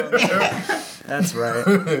That's right.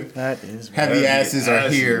 That is right. Heavy asses are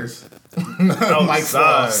here. Mike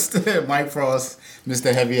Frost. Mike Frost,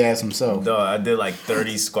 Mr. Heavy Ass himself. No, I did like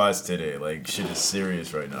 30 squats today. Like, shit is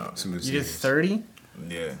serious right now. You did 30?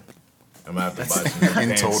 Yeah. I'm gonna have to buy some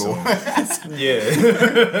in total.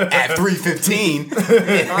 Yeah. At 315. All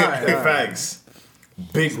right. Facts.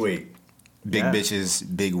 Big weight. Big bitches,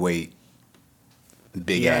 big weight,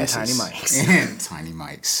 big asses. And tiny mics. And tiny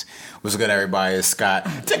mics. What's good, everybody? It's Scott.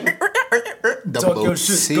 Talk your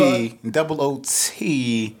shit, Scott. Double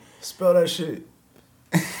OT. Spell that shit.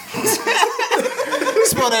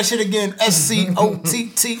 Spell that shit again.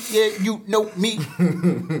 SCOTT. Yeah, you know me.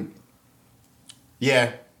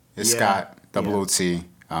 Yeah, it's Scott. Double OT.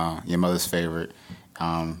 Your mother's favorite.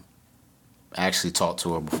 I actually talked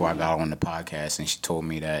to her before I got on the podcast, and she told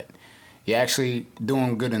me that you're actually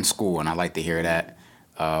doing good in school, and I like to hear that.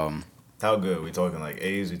 How good? We talking like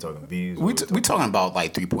A's? We talking B's? We talking about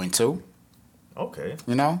like 3.2. Okay.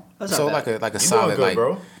 You know, That's so not like a You solid doing good,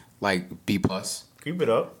 bro. like B plus. Keep it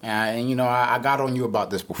up. And you know, I got on you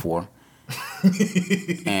about this before,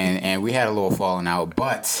 and we had a little falling out,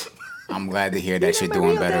 but I'm glad to hear that you're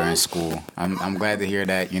doing better in school. I'm glad to hear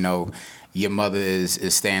that, you know, your mother is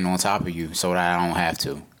staying on top of you so that I don't have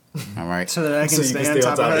to. All right. So that I can So you stay can on stay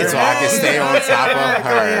top on of her. So I can stay on top of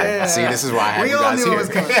her. Yeah. See, this is why I have We you all guys knew it was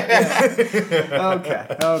here. coming.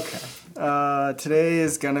 Okay. Today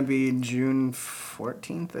is going to be June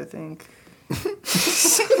 14th, I think.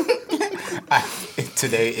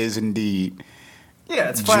 Today is indeed Yeah,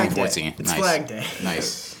 it's Flag June Day. 14th. It's Nice. Flag Day.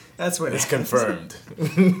 Nice. That's what It's confirmed.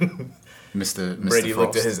 Mr. Brady Frost.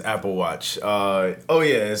 looked at his Apple Watch. Oh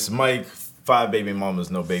yeah, it's Mike. 5 baby mamas,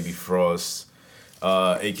 no baby Frost.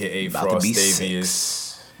 AKA About to Frost be Davies.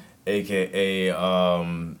 6. AKA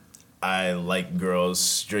I like girls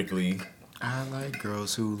strictly. I like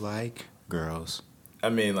girls who like girls. I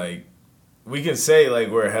mean, like, we can say like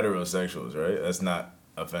we're heterosexuals, right? That's not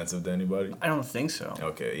offensive to anybody. I don't think so.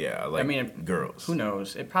 Okay, yeah, I like girls. Who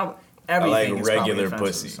knows? It probably I everything like is regular probably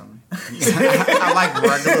pussy. offensive I like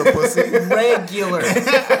regular pussy. to some. Regular,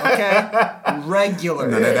 okay? Regular.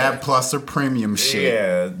 None of that plus or premium shit.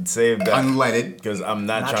 Yeah, save that. Unleaded. Because I'm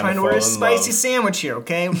not, Not trying trying to to order a fall in spicy love. sandwich here,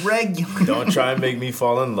 okay? Regular. Don't try and make me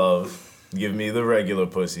fall in love. Give me the regular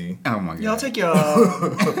pussy. Oh my god. Yeah, I'll take you.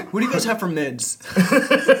 What do you guys have for mids?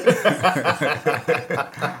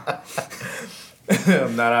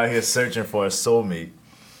 I'm not out here searching for a soulmate.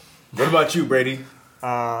 What about you, Brady?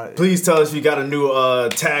 Please tell us you got a new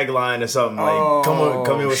tagline or something. Like,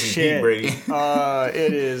 come in with some heat, shit. Brady.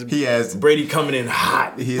 It is He has Brady coming in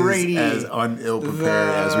hot. he Brady, is as unill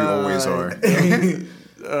prepared as we always are.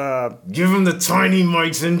 Give him the Tiny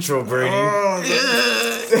Mike's intro, Brady.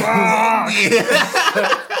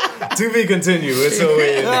 To be continued. We're still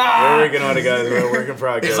waiting. We're working on it, guys. We're a work in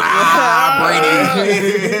progress.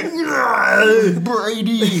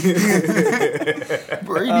 Brady.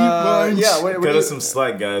 Brady Bunch. yeah. Cut us some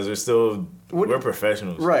slack, guys. We're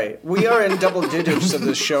professionals. Right. We are in double digits of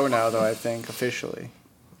the show now, though. I think officially.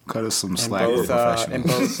 Cut us some In slack, we're both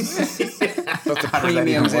professionals. the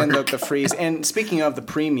premiums and the frees. And speaking of the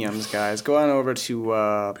premiums, guys, go on over to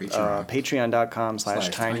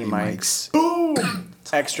patreon.com/tinymics. Boom!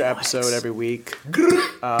 Extra episode every week.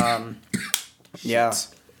 Yeah,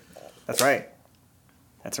 that's right.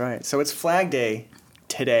 That's right. So it's Flag Day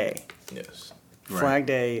today. Yes. Right. Flag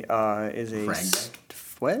Day is a Frag Day?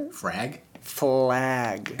 What? Frag?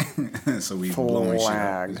 Flag. So we blowing shit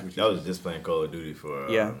up. Flag. I was just playing Call of Duty for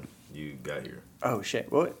you got here. Oh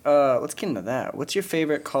shit. Well, let's get into that. What's your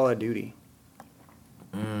favorite Call of Duty?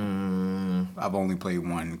 I've only played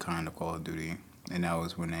one kind of Call of Duty, and that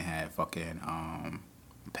was when they had fucking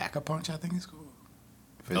Pack-a-Punch, I think it's called.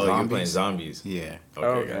 For You're playing zombies. Yeah. Okay,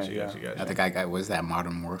 Okay, got you. I think I got, was that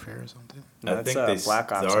Modern Warfare or something? No, I that's, think they Black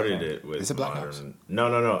Ops, started I think. it with Is it Black Ops?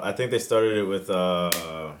 No. I think they started it with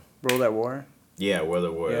World at War? yeah, World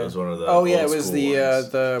at War. Yeah. It was one of the it old was school the ones.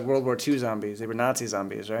 the World War II zombies. They were Nazi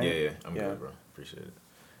zombies, right? Yeah, I'm good, bro. Appreciate it.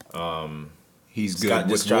 He's good Scott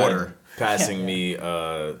with just tried water. passing me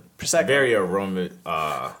Prosecco. very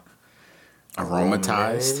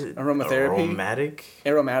Aromatized. Aromatherapy? Aromatics.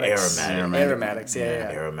 Aromatics, yeah.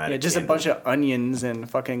 Aromatic Yeah, just a candle. bunch of onions and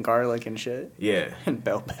fucking garlic and shit. Yeah. And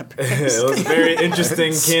bell peppers. It was a very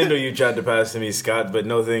interesting candle you tried to pass to me, Scott, but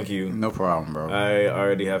no thank you. No problem, bro. I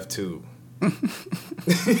already have two.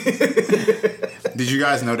 Did you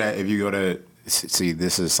guys know that if you go to see,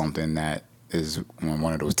 this is something that is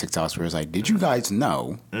one of those TikToks where it's like, did you guys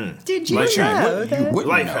know? Did you Like, know you that?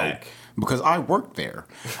 wouldn't Life know hack. because I worked there.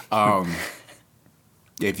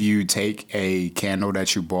 If you take a candle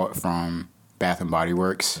that you bought from Bath and Body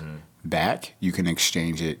Works, back, you can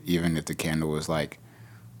exchange it even if the candle is like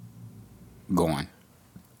gone.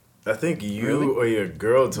 I think you or your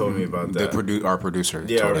girl told me about that. Our producer.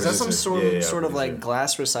 Yeah, told Is us. that some sort of like producer.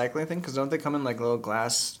 glass recycling thing? Because don't they come in like a little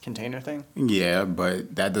glass container thing? Yeah,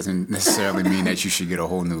 but that doesn't necessarily mean that you should get a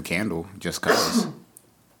whole new candle just cause.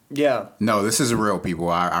 Yeah. No, this is real, people.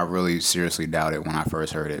 I really seriously doubt it when I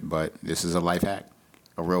first heard it, but this is a life hack,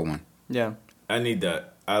 a real one. Yeah. I need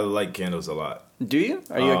that. I like candles a lot. Do you?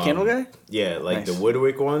 Are you a candle guy? Yeah, like Nice. the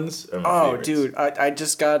Woodwick ones are my Oh, favorites. dude, I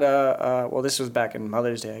just got well, this was back in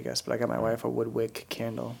Mother's Day, I guess, but I got my wife a Woodwick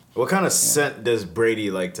candle. What kind of scent does Brady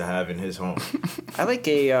like to have in his home? I like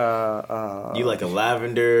a You like a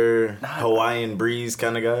lavender, Hawaiian breeze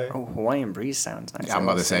kind of guy? oh, Hawaiian breeze sounds nice. I'm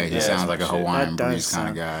about to say he Yeah, sounds that's like a my shit. Hawaiian That does breeze kind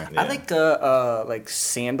of sound- guy. I like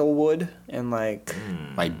sandalwood and like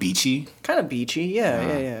Like beachy. kind of beachy.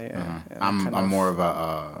 Yeah, yeah. I'm kind of more of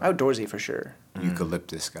a outdoorsy for sure.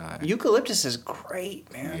 eucalyptus guy. Eucalyptus is great,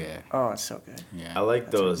 man. Yeah. Oh, it's so good. Yeah. I like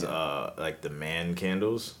those, like the man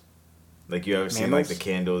candles. Like you ever seen like the Mandals?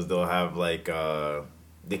 candles? They'll have like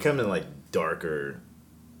they come in like darker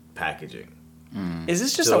packaging. Is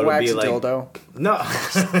this just So a it'll wax be like- dildo? No,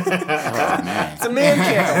 Oh man. It's a man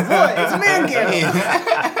candle. What? It's a man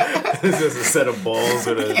candle. it's just a set of balls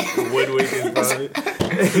with a woodwick in front of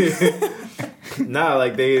it. Nah,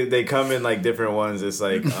 like they come in like different ones. It's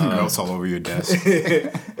like Melts all over your desk.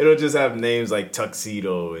 it'll just have names like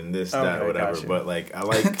tuxedo and this, that, Okay, whatever. gotcha. But like I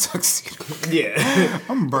like, Tuxedo. yeah.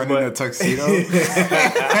 I'm burning a tuxedo.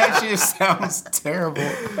 That shit sounds terrible.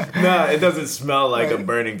 Nah, it doesn't smell like a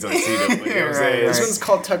burning tuxedo. But you know what I'm saying? This one's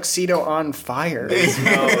called Tuxedo on Fire.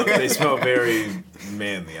 They smell very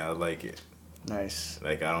manly. I like it. Nice.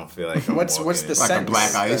 Like I don't feel like I'm What's walking the in. Like scent? a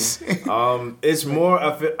black ice. It's more.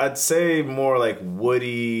 I'd say more like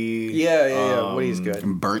woody. Yeah. Woody's good.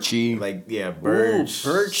 Birchy. Like birch.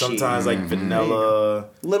 birchy. Sometimes like vanilla.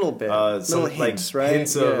 Little bit. Some Little hints, like right?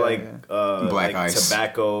 hints of Yeah, like yeah. Black like ice.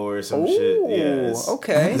 tobacco or some Ooh, shit. Yes.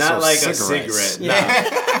 okay. Not So like cigarettes. a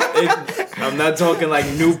cigarette. Nah. I'm not talking like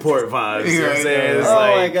Newport vibes. You know what I'm saying? It's Oh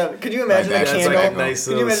like, my god! Could you imagine Like a that. That's candle? like a nice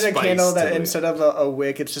Could you little imagine a candle spice that to it. instead of a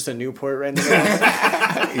wick, it's just a Newport right in the middle?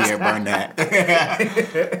 Yeah, burn that.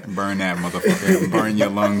 Burn that, motherfucker. Burn your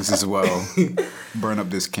lungs as well. Burn up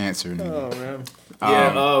this cancer. Nigga. Oh man!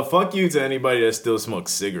 Yeah. Fuck you to anybody that still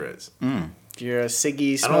smokes cigarettes. If you're a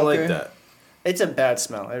ciggy I smoker, don't like that. It's a bad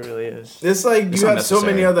smell. It really is. It's like It's you have so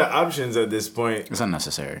unnecessary. many other options at this point. It's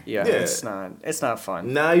unnecessary. Yeah, Yeah. it's not. It's not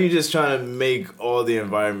fun. Now you're just trying to make all the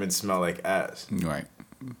environment smell like ass. Right.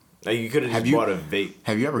 Like you could have Have just you- bought a vape.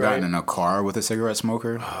 Have you ever gotten Right. in a car with a cigarette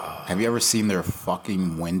smoker? Have you ever seen their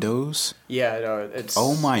fucking windows? Yeah, no, it's.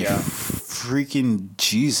 Oh my yeah. freaking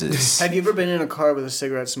Jesus. Have you ever been in a car with a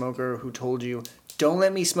cigarette smoker who told you, "Don't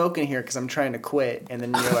let me smoke in here because I'm trying to quit," and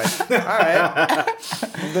then you're like, "All right,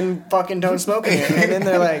 then fucking don't smoke in here," and then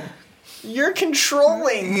they're like, "You're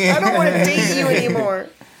controlling. I don't want to date you anymore."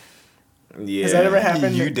 Yeah. Has that ever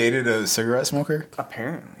happened? You dated a cigarette smoker?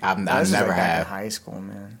 Apparently, I That was never like back in have. high school,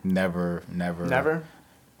 man. Never. Never.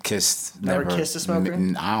 Kissed. Never kissed a smoker? I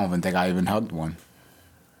don't even think I even hugged one.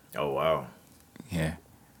 Oh wow. Yeah.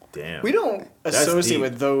 Damn. We don't That's associate deep.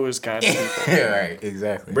 with those kind of people. Yeah, right.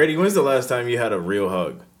 Exactly. Brady, when's the last time you had a real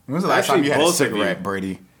hug? When was the last Actually, time you had a both of you. cigarette,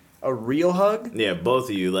 Brady? A real hug? Yeah, both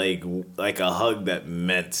of you. Like a hug that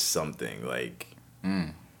meant something. Like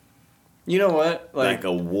You know what? like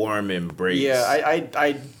a warm embrace. Yeah,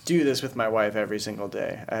 I do this with my wife every single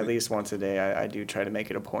day. At least once a day, I do try to make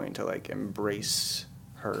it a point to like embrace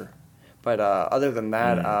her. But other than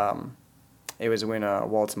that, it was when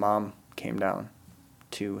Walt's mom came down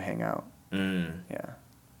to hang out. Yeah,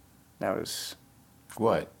 that was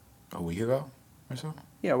What? A week ago or so?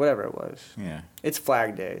 yeah, whatever it was. Yeah. It's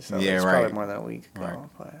Flag Day, so Yeah, it's right. probably more than a week ago. Right.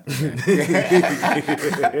 But,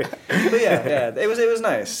 but yeah, it was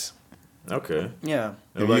nice. Okay. Yeah,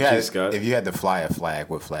 What about you, Scott? If you had to fly a flag,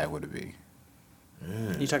 what flag would it be?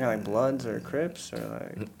 you talking like Bloods or Crips or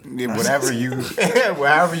like? Yeah, whatever you,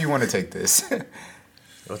 however you want to take this.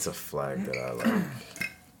 What's a flag that I like?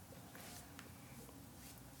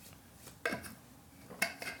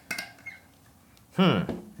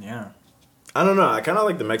 Yeah. I don't know. I kind of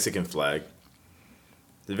like the Mexican flag.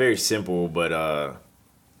 It's very simple, but I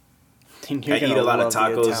eat a lot of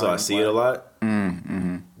tacos, so I see it a lot.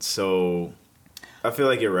 So I feel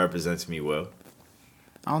like it represents me well.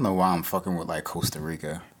 I don't know why I'm fucking with like Costa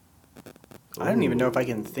Rica. I don't even know if I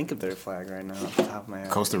can think of their flag right now off the top of my head.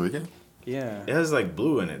 Costa Rica? Yeah. It has like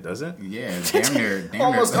blue in it, doesn't it? Yeah, damn near. Damn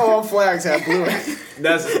Almost near. all flags have blue. in it.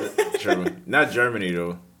 That's true. Not Germany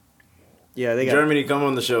though. Yeah, they got. Germany, come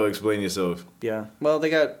on the show. Explain yourself. Yeah. Well, they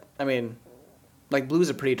got. I mean, Like blue's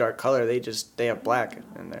a pretty dark color. They have black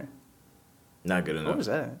in there. Not good enough. What was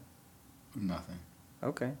that? Nothing.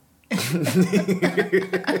 Okay.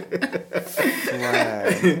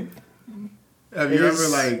 Flag. Have you ever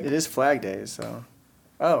like? It is Flag Day, so.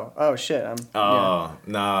 Oh shit! Nah.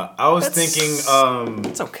 I was thinking.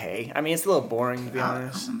 It's okay. I mean, it's a little boring to be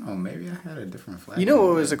honest. I don't know. Maybe I had a different flag. You know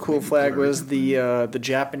what was a cool flag was the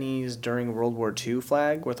Japanese during World War II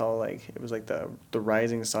flag with all like it was like the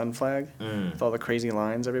rising sun flag with all the crazy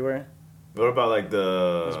lines everywhere. What about like It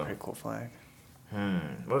was a pretty cool flag.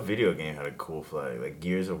 What video game had a cool flag? Like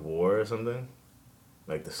Gears of War or something?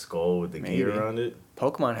 Like the skull with the gear around it?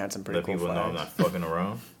 Pokemon had some pretty cool flags. Let people know I'm not fucking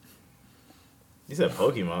around. You said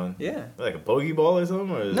Pokemon? Yeah. Like a Pokeball or something?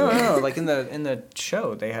 Or No. Like in the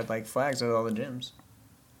show, they had like flags at all the gyms.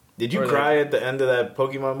 Did you cry at the end of that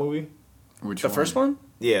Pokemon movie? Which first one?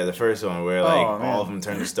 Yeah, the first one where like all of them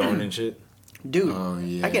turned to stone and shit. Dude,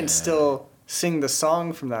 yeah. I can still sing the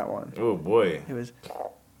song from that one. Oh boy. It was,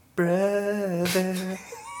 brother,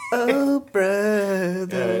 oh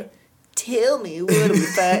brother, tell me what are we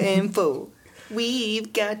fighting for?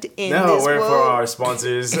 We've got to end now this war. Now we're for our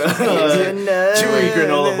sponsors. Chewy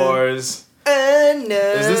granola bars.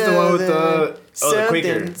 Is this the one with the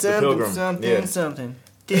Quaker, the Pilgrim? Something.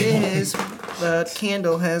 This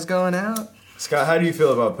candle has gone out. Scott, how do you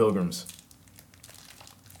feel about pilgrims?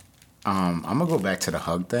 I'm gonna go back to the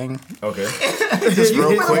hug thing. Okay. Just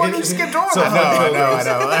real quick. You skipped over. So I know.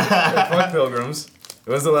 Fuck pilgrims.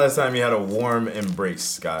 When was the last time you had a warm embrace,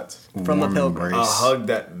 Scott? From a pilgrim. A hug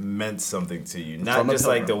that meant something to you. Not just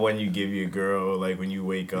like the one you give your girl, like when you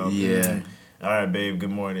wake up. Yeah. All right, babe, good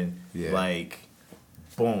morning. Yeah. Like,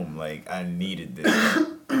 boom, like I needed this.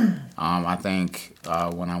 I think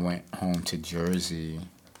when I went home to Jersey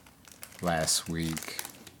last week,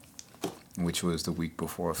 which was the week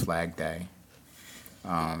before Flag Day.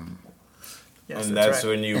 Yes, and that's right.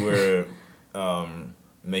 when you were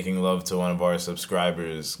making love to one of our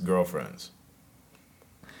subscribers' girlfriends.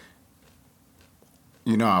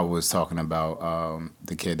 You know, I was talking about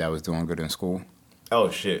the kid that was doing good in school.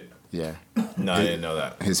 Oh, shit. Yeah. No, I didn't know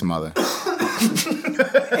that. His mother.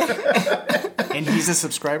 And he's a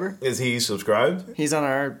subscriber? Is he subscribed? He's on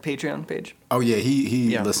our Patreon page. Oh, yeah,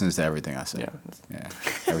 he listens to everything I say. Yeah.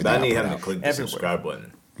 I need him to click the subscribe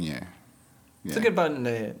button. Yeah. It's a good button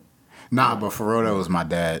to hit. Nah, but for real, that was my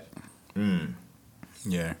dad.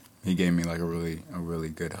 Yeah. He gave me like a really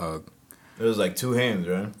good hug. It was like 2 hands,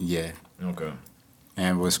 right? Yeah. Okay.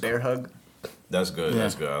 And it was bear hug. That's good. Yeah.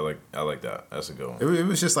 That's good. I like that. That's a good one. It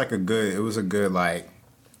was just like it was a good like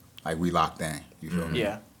we locked in. You feel me?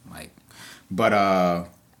 Yeah. Like, but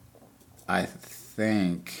I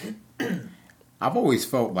think I've always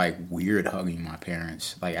felt like weird hugging my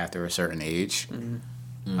parents like after a certain age.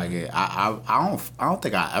 Like I don't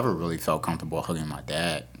think I ever really felt comfortable hugging my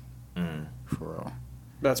dad. For real.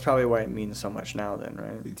 That's probably why it means so much now then,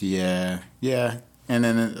 right? Yeah. And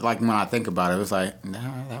then like when I think about it, it was like,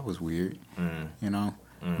 nah, that was weird. You know?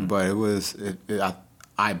 But it was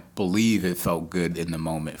I believe it felt good in the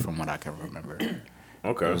moment from what I can remember.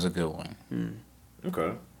 Okay. It was a good one.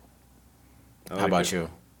 Okay. How about you?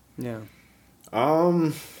 Yeah.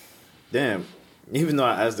 Damn. Even though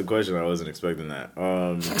I asked the question, I wasn't expecting that.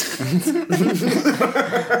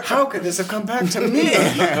 How could this have come back to me?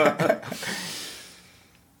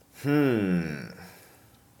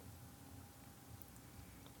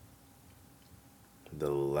 The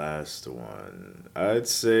last one. I'd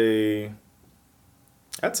say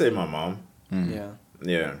my mom. Yeah.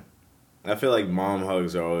 Yeah. I feel like mom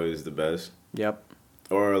hugs are always the best. Yep.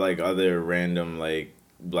 Or like other random like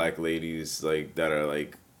black ladies like that are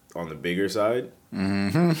like on the bigger side.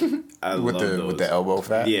 I love those. With the elbow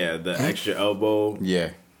fat? Yeah, the extra elbow.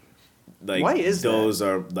 Yeah. Like why is those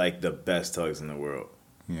are like the best hugs in the world.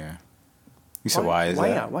 Yeah. You said why is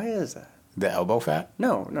that? Why is that? The elbow fat?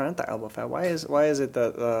 No, not the elbow fat. Why is it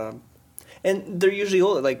that and they're usually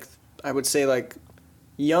older, like I would say like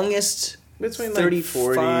youngest between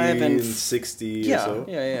 35 like 40 and 60 or so.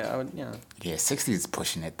 Yeah. Yeah, 60 is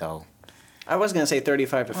pushing it though. I was going to say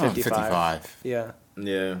 35 to 55. 55. Yeah.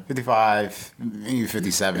 Yeah. 55, maybe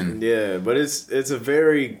 57. Yeah, but it's a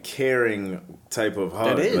very caring type of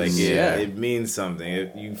hug. It is. Like Yeah. it means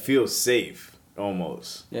something. You feel safe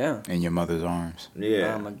almost. Yeah. In your mother's arms.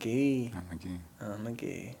 Yeah. I'm a gay. I'm a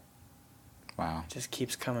gay. Wow. Just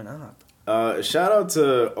keeps coming up. Shout out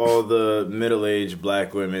to all the middle-aged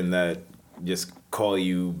black women that just call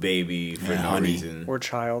you baby for no reason. Or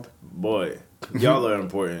child. Boy, y'all are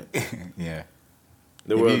important. Yeah.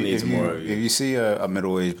 The world needs more of you. If you see a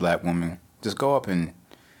middle-aged black woman, just go up and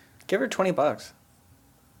give her $20.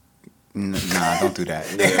 Nah, don't do that.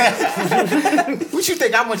 Yeah. What you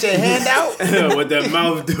think? I want your hand out? What that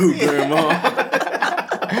mouth do, Grandma?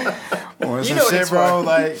 You know what it's for.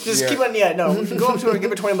 Like, just keep on, go up to her, give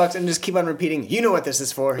her $20 and just keep on repeating, you know what this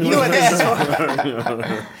is for. You know what this is for.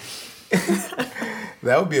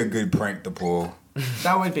 That would be a good prank to pull.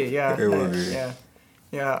 That would be, yeah. It would be. Yeah.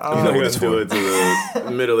 Yeah. I'm not going to do it to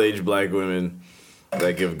the middle-aged black women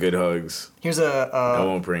that give good hugs. Here's I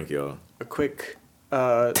won't prank y'all. A quick...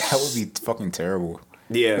 that would be fucking terrible.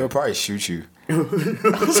 Yeah. They would probably shoot you. You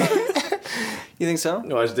think so?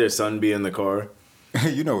 Watch their son be in the car.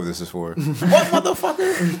 You know what this is for. What,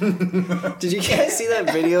 motherfucker? Did you guys see that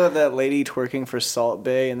video of that lady twerking for Salt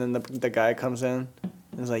Bae, and then the guy comes in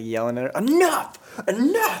and is like yelling at her,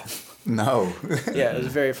 enough! No. Yeah, it was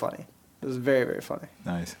very funny. It was very, very funny.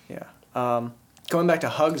 Nice. Yeah. Going back to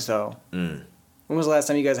hugs, though. When was the last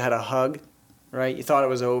time you guys had a hug, right? You thought it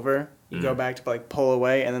was over. You go back to, like, pull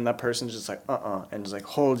away, and then that person's just like, and just, like,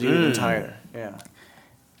 hold you even tighter. Yeah.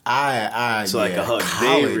 So, like, a hug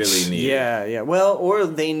college. They really need. Yeah. Well, or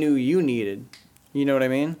they knew you needed. You know what I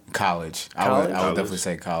mean? College. I would definitely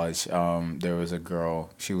say college. There was a girl.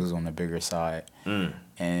 She was on the bigger side.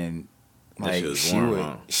 And, like,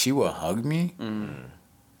 she would hug me. And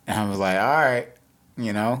I was like, all right.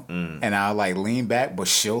 You know, and I'll like lean back, but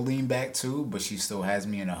she'll lean back too, but she still has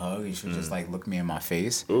me in a hug, and she'll just like look me in my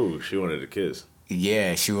face. Ooh, she wanted a kiss.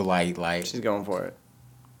 Yeah, she would like. She's going for it.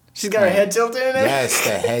 She's got her head tilted in it. Yes,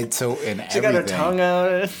 the head tilt and everything. She got her tongue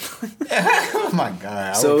out. Oh my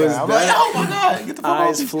god! So is I'm like, oh my god! Get the fuck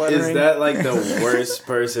eyes fluttering. Is that like the worst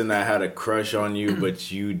person that had a crush on you,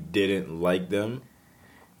 but you didn't like them?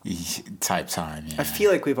 Type time, yeah. I feel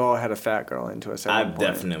like we've all had a fat girl into us. I've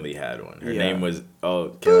definitely had one. Her name was. Oh,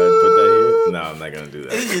 can I put that here? No, I'm not gonna do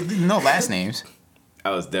that. No last names. I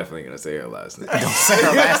was definitely gonna say her last name. Don't say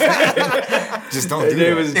her last name. Just don't. Her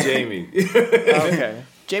name was Jamie. Okay,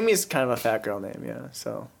 Jamie's kind of a fat girl name, yeah.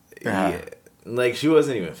 So yeah. Like, she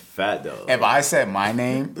wasn't even fat, though. If I said my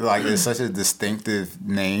name, like, it's such a distinctive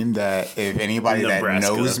name that if anybody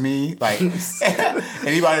Nebraska. that knows me, like,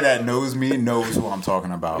 anybody that knows me knows who I'm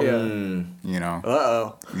talking about. Yeah. You know?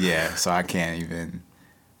 Uh-oh. Yeah, so I can't even...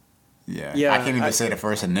 Yeah. I can't even say the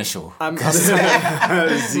first initial. Mine's kind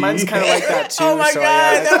of like that, too. Oh, my so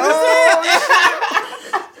God!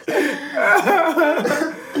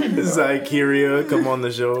 Zykeria, come on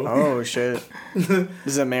the show. Oh, shit.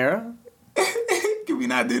 Zamara? Can we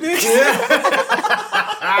not do this?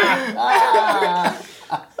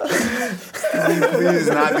 Please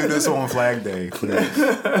not do this on Flag Day, please.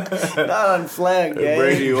 Not on Flag Day.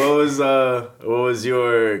 Brady, what was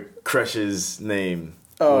your crush's name?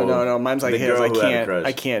 Oh, no, mine's like his.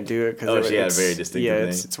 I can't do it because she had a very distinctive name.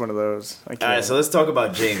 It's one of those. I can't. All right, so let's talk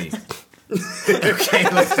about Jamie. Okay,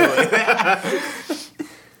 let's do it.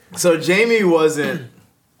 So Jamie wasn't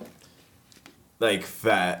like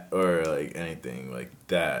fat or like anything like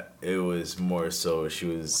that. It was more so she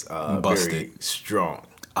was very strong.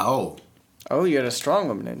 Oh, you had a strong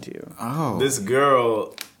woman into you. Oh, this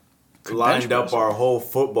girl lined up our whole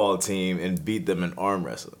football team and beat them in arm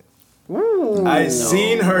wrestling. Ooh, I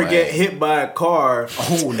seen her get hit by a car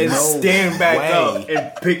and stand back up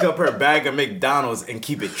and pick up her bag of McDonald's and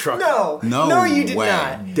keep it trucking. No, you did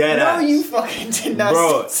not. Dead ass. You fucking did not.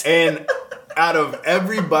 Bro, and out of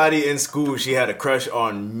everybody in school, she had a crush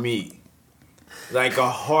on me. Like a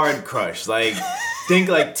hard crush. Like, think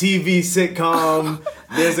like TV sitcom.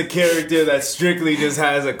 There's a character that strictly just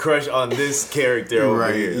has a crush on this character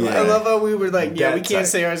over here. Yeah. I love how we were like, we can't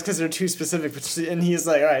say ours because they're too specific. And he's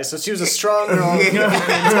like, all right, so she was a strong girl. The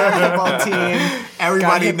entire football team.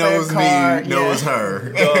 Everybody knows me, knows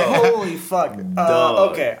her. Holy fuck.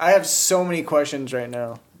 Okay, I have so many questions right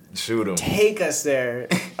now. Shoot him. Take us there.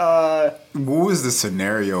 What was the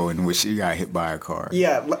scenario in which you got hit by a car?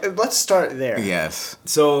 Yeah, let's start there. Yes.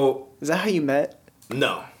 So... Is that how you met?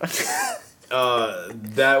 No.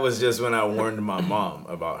 That was just when I warned my mom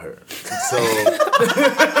about her. So,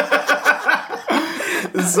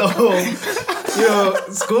 you know,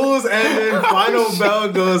 school's ending, final bell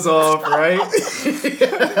goes off, right?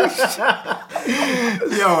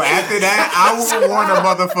 Yo, after that, I will warn a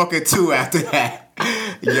motherfucker too after that.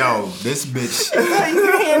 Yo, this bitch. You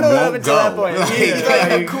can handle it up until that point.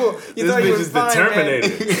 Cool. You thought you were is fine, the Terminator.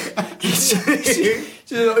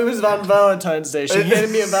 It was on Valentine's Day. She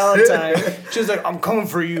handed me a Valentine. She was like, I'm coming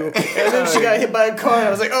for you. And then she got hit by a car, and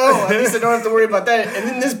I was like, oh, at least I don't have to worry about that. And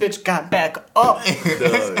then this bitch got back up.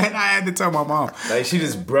 And I had to tell my mom. Like, she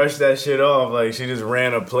just brushed that shit off. Like, she just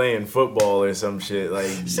ran a play in football or some shit.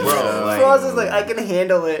 Like, bro. Like, Frost is like, I can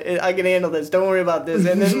handle it. I can handle this. Don't worry about this.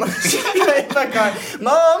 And then she got hit by a car.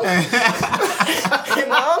 Mom? Hey,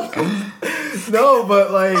 Mom? No,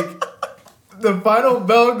 but like... The final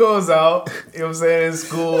bell goes out, you know what I'm saying, in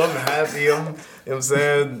school, I'm happy, you know what I'm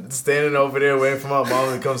saying, standing over there waiting for my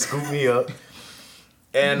mom to come scoop me up.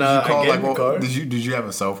 And I get in the car. Did you have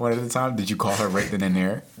a cell phone at the time? Did you call her right then and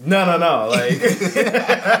there? No, like,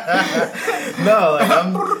 no, like,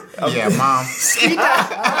 I'm yeah, Mom. Speed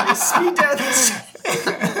down.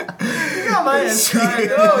 You got my ass crying.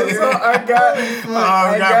 No, so I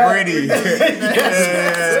got Brady.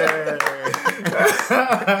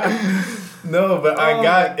 No, but I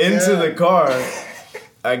got into the car.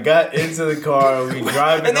 We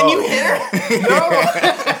driving and then off. you hit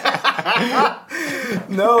her?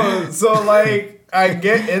 No, so like I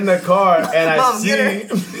get in the car and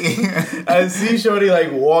I see Shorty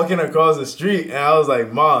like walking across the street, and I was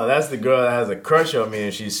like, Mom, that's the girl that has a crush on me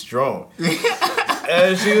and she's strong.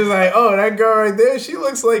 And she was like, oh, that girl right there, she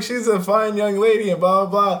looks like she's a fine young lady and blah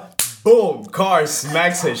blah blah. Boom, car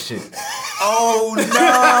smacks her shit. Oh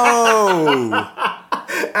no!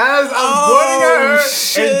 As I'm pointing at her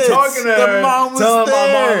and talking to her, telling my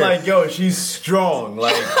mom like, yo, she's strong.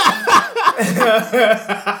 Like,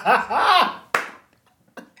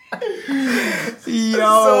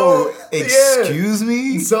 yo, excuse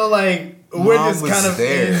me? So like, we're just kind of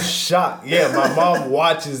in shock. Yeah, my mom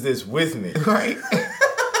watches this with me. Right.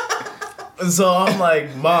 So I'm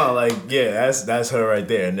like, Mom, like, yeah, that's her right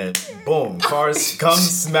there. And then, boom, car comes,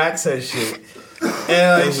 smacks her shit.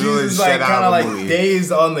 And like, she's just like kind of like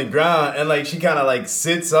dazed on the ground. And like, she kind of like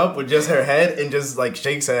sits up with just her head and just like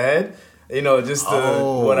shakes her head. You know, just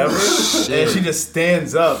whatever. Shit. And she just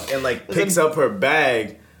stands up and like picks up her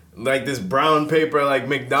bag. Like this brown paper, like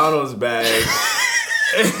McDonald's bag.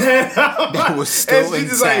 That was still and she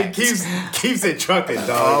just like keeps it trucking,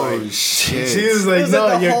 dog. Oh like, shit! She was like, "No,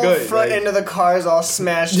 like you're good." The front end of the car is all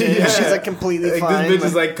smashed in. Yeah. She's like completely fine. This bitch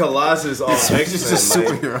is like Colossus, all X-Men. She's a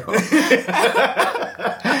superhero.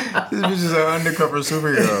 This bitch is an undercover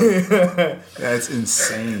superhero. That's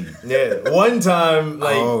insane. Yeah, one time,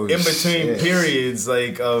 like in between periods,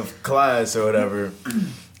 like of class or whatever.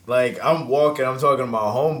 Like, I'm walking, I'm talking to my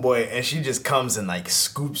homeboy, and she just comes and, like,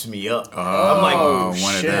 scoops me up. I'm like, oh,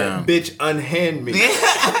 shit, of them. Bitch, unhand me. She's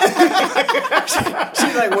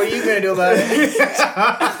like, what are you going to do about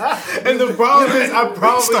it? And the problem is, I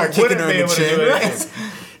probably wouldn't be able to do it.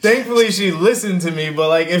 Thankfully, she listened to me, but,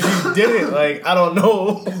 like, if she didn't, like, I don't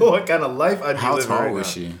know what kind of life I'd be living. How tall was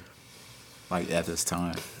she? Like, at this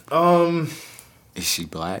time? Is she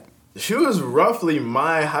black? She was roughly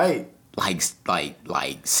my height. Like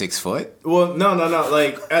 6 foot? Well, no.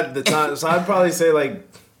 Like at the time, so I'd probably say like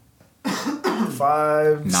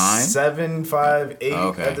 5'9", 7,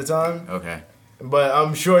 5'8" at the time. Okay. But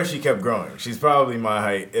I'm sure she kept growing. She's probably my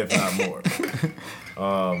height, if not more.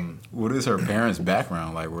 What is her parents'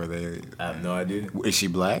 background like? Were they? I have no idea. Is she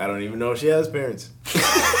black? I don't even know if she has parents. She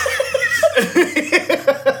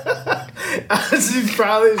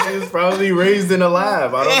was probably raised in a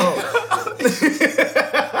lab. I don't know.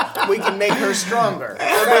 We can make her stronger.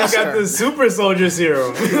 I got the super soldier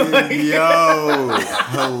serum. Yo,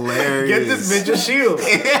 hilarious. Get this bitch a shield.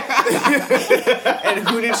 And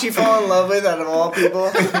who did she fall in love with out of all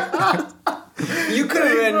people? You could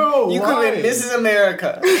have been Mrs.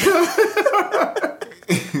 America.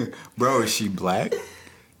 Bro, is she black?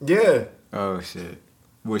 Yeah. Oh shit.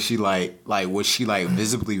 Was she was she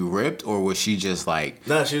visibly ripped, or was she just like?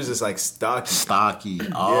 No, she was just like stocky. Stocky.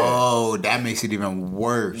 Oh, that makes it even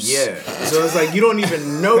worse. Yeah. So it's like you don't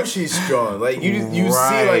even know she's strong. Like you see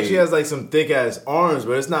like she has like some thick ass arms,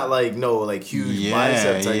 but it's not like huge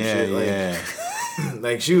bicep type shit. Like,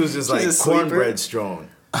 like she was just like cornbread strong.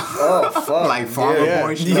 Oh fuck! Like farmer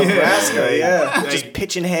boy. Nebraska, like, just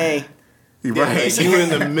pitching hay. Right. Like you in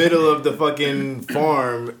the middle of the fucking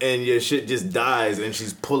farm and your shit just dies and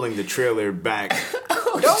she's pulling the trailer back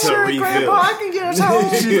Don't worry, Grandpa, I can get us home.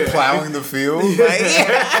 She's plowing the field with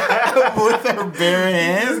her bare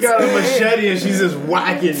hands. She's got a machete and she's just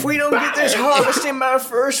whacking. If we don't get this harvest in by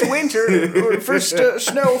first winter or first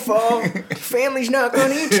snowfall, family's not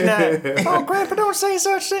going to eat tonight. Oh, Grandpa, don't say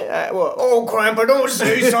such things. Grandpa, don't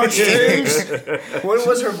say such things. What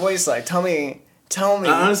was her voice like? Tell me.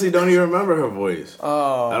 I honestly don't even remember her voice.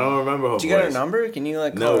 Oh. I don't remember her voice. Do you got her number? Can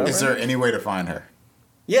you No. Is there any way to find her?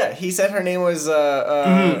 Yeah, he said her name was. It's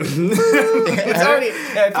already.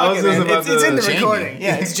 It's in the Jamie. recording.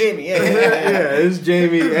 Yeah, it's Jamie. Yeah, it's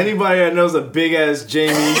Jamie. Anybody that knows a big ass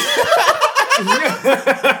Jamie,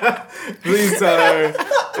 please tell her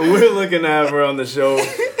we're looking at her on the show.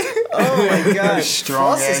 Oh my gosh,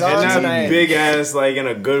 Strong Floss is ass. on And not tonight. big ass like in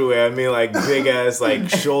a good way. I mean like big ass like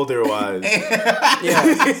shoulder wise.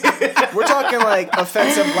 Yeah, we're talking like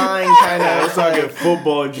offensive line kind of. We're talking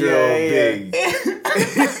football drill big.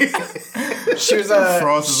 She was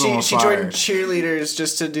Frost is on she fire. joined cheerleaders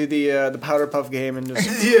just to do the powder puff game and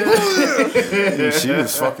just She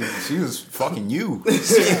was fucking you.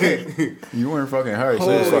 You weren't fucking her. She was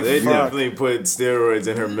Holy fucking They you. definitely put steroids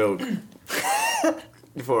in her milk.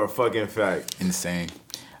 For a fucking fact. Insane.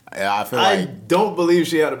 I feel I like don't believe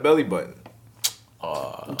she had a belly button.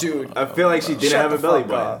 dude. I feel like she didn't Shut have a the belly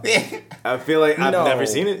fuck button. I feel like I've No. never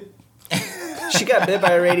seen it. She got bit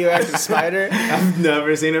by a radioactive spider. I've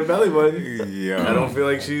never seen a belly button. yeah. I don't feel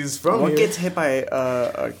like she's from What here. gets hit by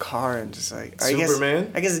a car and just like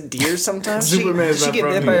Superman? I guess deer sometimes. Superman's she not get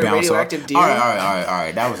from bit here. by a Bounce off. radioactive deer. All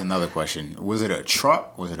right. That was another question. Was it a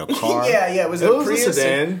truck? Was it a car? Yeah. Was It it a was Prius? a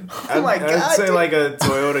sedan. Oh my I'd God, say dude. like a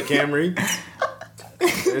Toyota Camry.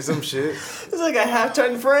 There's some shit. It's like a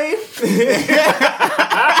half-ton frame.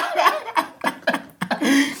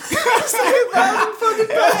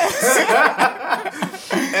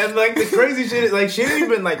 And like the crazy shit is like she didn't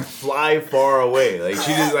even like fly far away. Like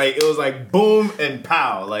she just like it was like boom and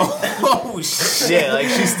pow. Like Oh shit. yeah, like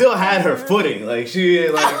she still had her footing. Like she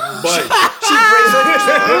didn't like but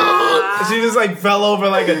she just like fell over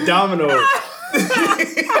like a domino.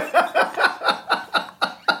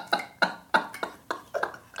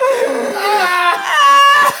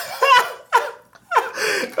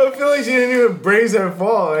 I feel like she didn't even brace her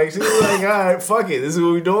fall. Like she was like, all right, fuck it. This is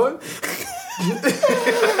what we doing.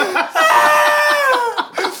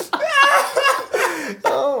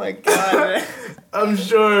 Oh my god, man. I'm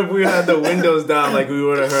sure if we had the windows down, like we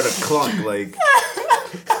would have heard a clunk. Like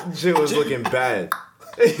shit was looking bad.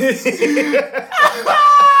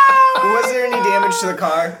 Was there any damage to the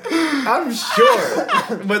car? I'm sure,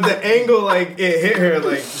 but the angle, like it hit her,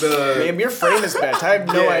 like the Damn, your frame is bent. I have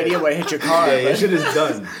no Yeah. idea what hit your car. yeah, your but- shit is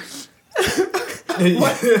done.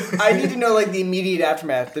 I need to know like the immediate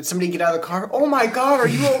aftermath. Did somebody get out of the car? Oh my god, are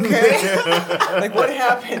you okay? Like what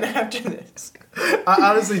happened after this? I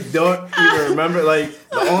honestly don't even remember. Like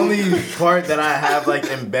the only part that I have like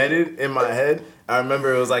embedded in my head, I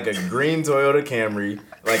remember it was like a green Toyota Camry,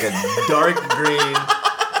 like a dark green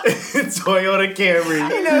Toyota Camry,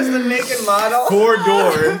 He knows the make and model.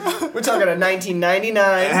 4-door. We're talking a It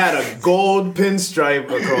 1999. had a gold pinstripe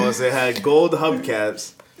across it. Had gold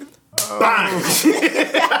hubcaps. Bang!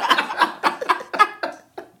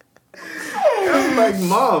 I'm like,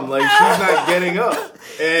 Mom, like she's not getting up,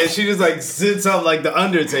 and she just like sits up like the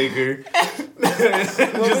Undertaker,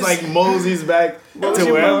 just like moseys back to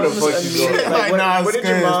wherever the fuck she's going. Like, Nah, what it's did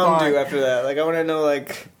your good, it's mom fine. do after that? Like I want to know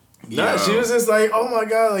like. Nah, she was just like, oh my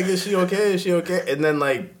god, like is she okay? Is she okay? And then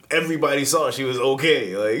like everybody saw she was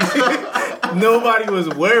okay. Like nobody was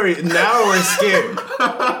worried. Now we're scared.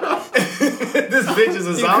 This bitch is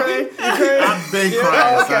a zombie. I've been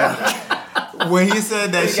crying, son. When he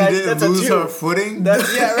said that she guys, didn't that's a lose 2. her footing,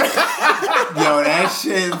 That's yeah. Right. yo, that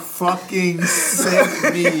shit fucking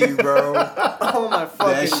sent me, bro. Oh my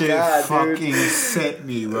fucking That shit god, fucking dude. sent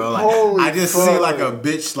me, bro. Like Holy I just see fuck. like a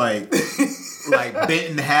bitch like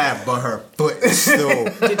bent in half, but her foot is still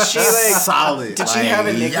Did she like? solid. Did she like, have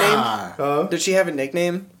a nickname? yeah. Did she have a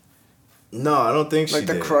nickname? No, I don't think she Like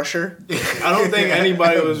the did. Crusher? I don't think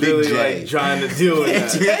anybody was Big really J. like trying to deal with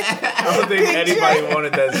that. I don't think anybody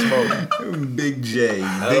wanted that smoke. Big J.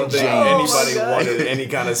 I Big don't think J. anybody God. wanted any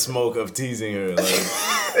kind of smoke of teasing her.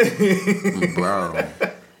 Like, Bro.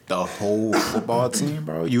 The whole football team,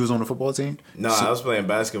 bro. You was on the football team? no, I was playing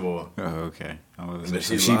basketball. Oh, okay. But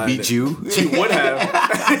She lied. beat you? She would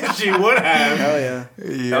have. She would have. Hell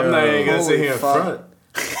yeah. I'm not even gonna sit Holy here in fuck. front.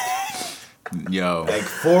 Yo. Like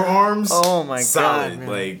forearms. Oh my solid, God, man.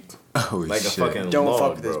 Like Oh, like a shit. fucking Don't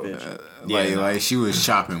log, fuck this bro. bitch. Yeah, no. Like she was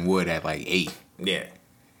chopping wood at like 8. Yeah.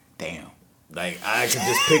 Damn. Like I could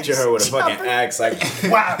just picture her with a fucking axe, like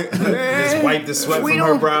wow, just wipe the sweat from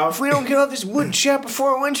her brow. If we don't get off this wood chop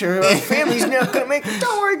before winter, our family's not gonna make it.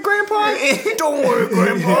 Don't worry, Grandpa. Don't worry,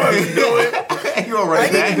 Grandpa. I can do it. You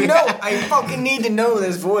already I need to know. I fucking need to know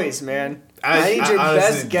this voice, man. I need your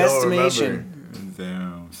honestly best don't guesstimation. remember.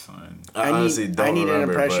 Damn, son. I honestly don't I need an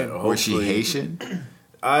remember, impression. but Was she hopefully- Haitian?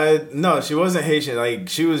 No, she wasn't Haitian. Like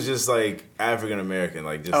she was just like African American.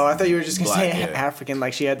 Like just. Oh, I thought you were just gonna black, say yeah. African,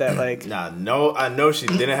 like she had that like. Nah, no, I know she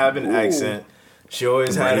didn't have an accent. She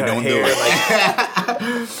always had Brady her don't do hair it. like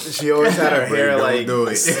She always had her hair like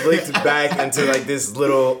slicked back into like this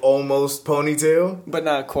little almost ponytail, but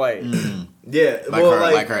not quite. Yeah,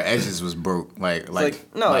 like her edges was broke. Like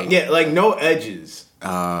no edges.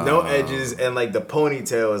 No edges, and like the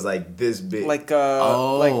ponytail was like this big. Like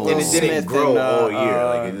and it didn't grow all year.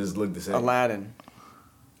 Like it just looked the same. Aladdin.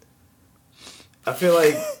 I feel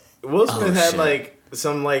like Will Smith had like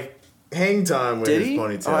some like hang time with his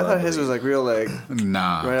ponytail. Oh, I thought his was like real like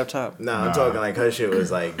right up top. Nah, I'm talking like her shit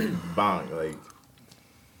was like bong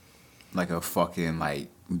like a fucking like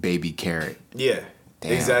baby carrot. Yeah,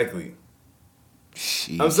 damn. Exactly.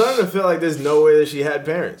 Sheesh. I'm starting to feel like there's no way that she had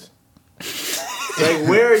parents. Like,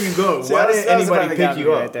 where are you going? Why did anybody pick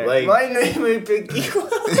you up? Like, why didn't anybody pick you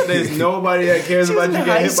up? There's nobody that cares about you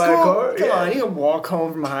getting hit by a car. Come on, you can walk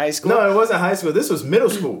home from high school. No, it wasn't high school. This was middle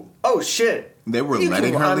school. Oh shit! They were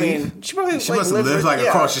letting her leave. I mean, she must have lived like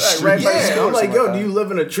across the street. Right by the Yeah, school I'm like, yo, do you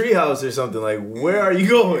live in a treehouse or something? Like, where are you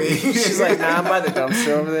going? She's like, nah, I'm by the dumpster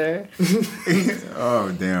over there.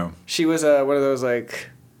 Oh damn! She was one of those like,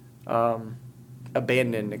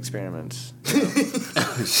 abandoned experiments.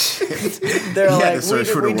 Oh, shit. They're like,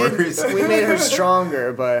 we made her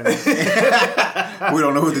stronger, but we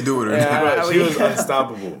don't know what to do with her. Yeah, she was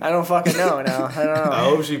unstoppable. I don't fucking know now. I don't know. I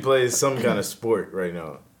hope she plays some kind of sport right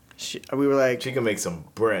now. We were like, she can make some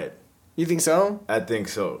bread. You think so? I think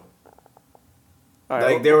so.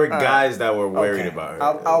 Right, like there were guys that were worried about her.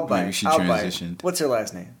 I'll bite. Maybe she transitioned. What's her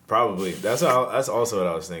last name? Probably. That's also what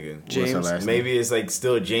I was thinking. James. What's her last Maybe name? it's like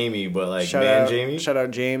still Jamie, but like Jamie. Shout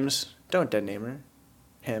out James. Don't dead name her.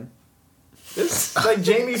 Him. It's like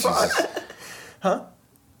Jamie Foxx. Huh?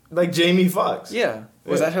 Like Jamie Foxx. Yeah.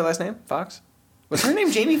 Was that her last name? Fox? Was her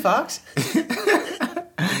name Jamie Foxx?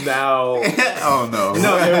 Now. Oh no.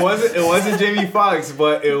 No, it wasn't. It wasn't Jamie Foxx,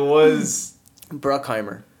 but it was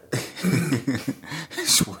Bruckheimer.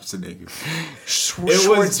 Schwarzenegger. It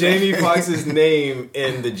was Jamie Foxx's name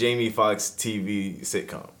in the Jamie Foxx TV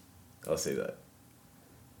sitcom. I'll say that.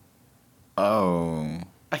 Oh.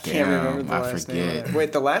 I can't remember the last name.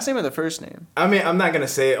 Wait, the last name or the first name? I mean, I'm not gonna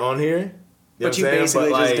say it on here. But you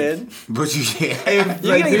basically just did. But you can't.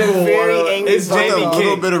 You're gonna get a very angry. It's Jamie King. A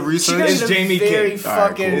little bit of research. It's Jamie King. Very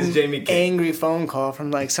fucking It's Jamie King. angry phone call from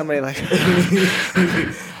like somebody like.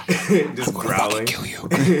 Just growling. Kill you.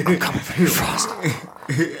 I'm coming for you, Frost. Are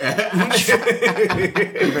you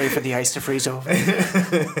ready for the ice to freeze over?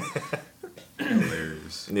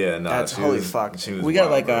 Hilarious. Yeah, no. That's holy fuck. We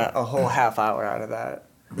got like a whole half hour out of that.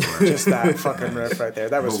 Just that fucking riff right there.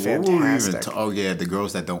 That was fantastic. Oh yeah, the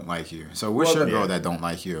girls that don't like you. So what's your girl that don't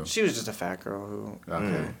like you? She was just a fat girl who.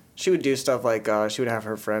 Okay. She would do stuff like she would have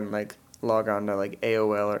her friend like log on to like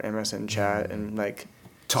AOL or MSN chat and like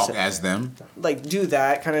talk as them. Like do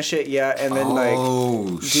that kind of shit, yeah, and then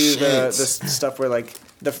do the stuff where like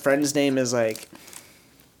the friend's name is like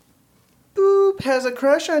Boop has a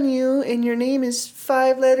crush on you and your name is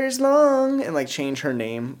 5 letters long and like change her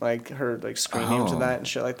name, like her like screen name to that and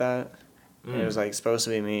shit like that. And it was like supposed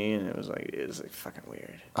to be me and it was like fucking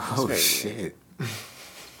weird. Oh shit. Weird.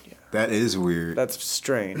 Yeah. That is weird. That's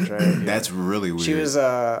strange, right? Yeah. That's really weird. She was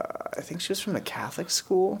I think she was from the Catholic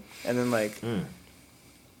school and then like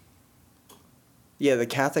yeah, the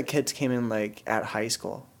Catholic kids came in like at high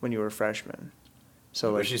school when you were freshmen.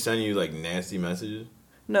 So like was she sending you like nasty messages?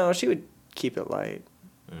 No, she would keep it light.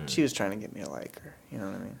 She was trying to get me to like her. You know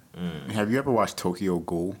what I mean? Have you ever watched Tokyo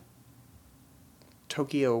Ghoul?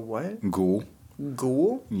 Tokyo what? Ghoul.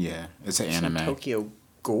 Ghoul? Yeah, it's an anime. Tokyo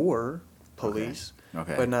Gore Police.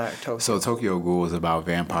 Okay. But not Tokyo. So Tokyo Ghoul is about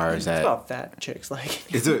vampires that. It's about fat chicks like.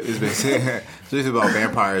 It's about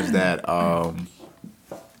vampires that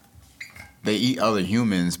they eat other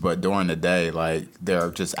humans, but during the day, like they're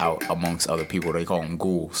just out amongst other people. They call them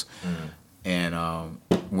ghouls. And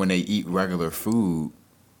when they eat regular food,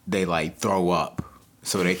 they like throw up,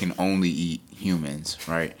 so they can only eat humans,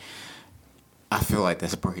 right? I feel like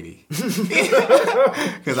that's Brady,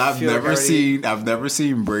 because I've never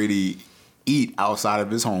seen Brady eat outside of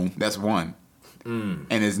his home. That's one, and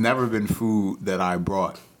it's never been food that I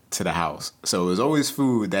brought to the house. So it was always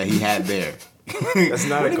food that he had there. That's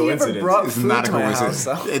not a coincidence. It's not a coincidence.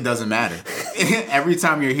 It doesn't matter. Every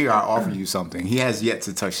time you're here, I offer you something. He has yet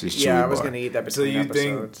to touch this chewy bar. Yeah, I was going to eat that between episodes. So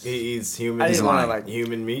you think he eats human? I didn't want to like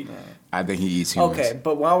human meat. I think he eats humans. Okay,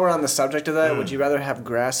 but while we're on the subject of that, would you rather have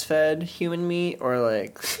grass-fed human meat or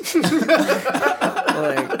like,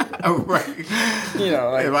 oh, right? You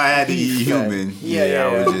know, like if I had to eat human,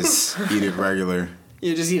 I would just eat it regular.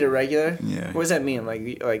 You just eat it regular? Yeah. What does that mean?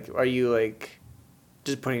 Like, are you like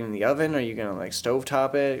just putting it in the oven? Are you gonna like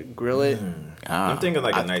stovetop it, grill it? I'm thinking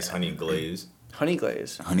like a nice honey glaze. Honey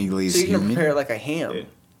glaze. Honey glaze. So you can human? prepare it like a ham. Yeah.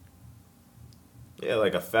 Yeah,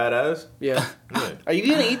 like a fat ass. Yeah. Are you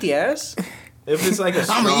gonna eat the ass? If it's like a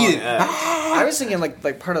strong ass. I was thinking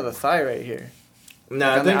like part of the thigh right here.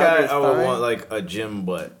 Nah, I think I would want like a gym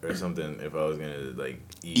butt or something if I was gonna like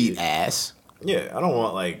eat ass. Yeah, I don't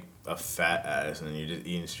want like a fat ass and you're just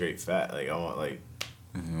eating straight fat. Like I want like.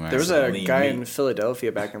 There was a guy in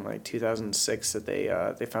Philadelphia back in like 2006 that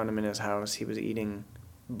they found him in his house. He was eating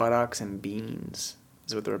buttocks and beans.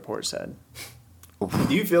 Is what the report said.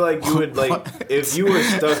 Do you feel like you would like if you were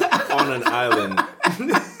stuck on an island?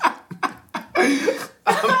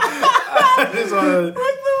 I just want to.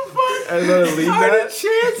 What the fuck?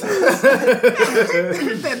 Chances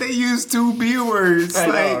that they use 2 B words. I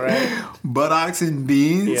know, right? Buttocks and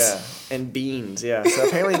beans. Yeah, and beans. Yeah, so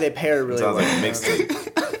apparently they pair really well. Sounds like a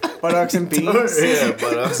mixtape. Buttocks and beans. Yeah,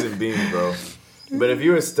 buttocks and beans, bro. But if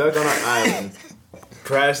you were stuck on an island,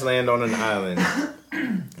 crash land on an island.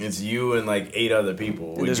 It's you and like 8 other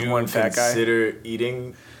people. Would you one fat guy consider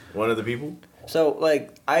eating one of the people? So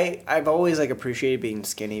like I've always like appreciated being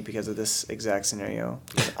skinny because of this exact scenario.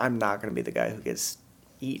 I'm not gonna be the guy who gets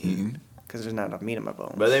eaten because there's not enough meat in my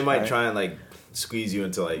bones. But they might try and like squeeze you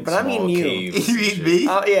into like. But small I'm eating caves you. You eat me?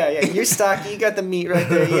 Oh yeah. You're stocky. You got the meat right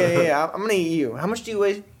there. Yeah. I'm gonna eat you. How much do you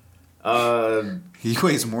weigh? He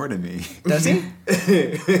weighs more than me. Does he?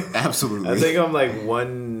 Absolutely. I think I'm like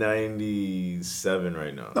 197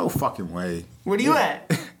 right now. No fucking way. Where are you at?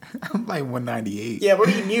 I'm like 198. Yeah, what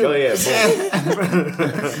are you new? Oh yeah,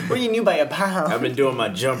 What are you new by a pound? I've been doing my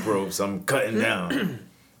jump ropes. I'm cutting down.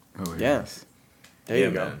 Oh, Yeah. There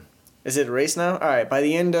you go. Man. Is it a race now? All right. By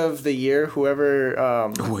the end of the year,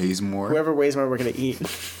 whoever Weighs more. Whoever weighs more, we're gonna eat.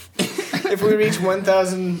 If we reach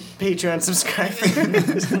 1,000 Patreon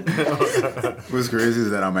subscribers. What's crazy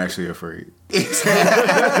is that I'm actually afraid.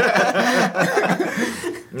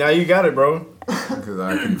 Now you got it, bro. Because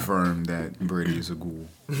I confirmed that Brady is a ghoul.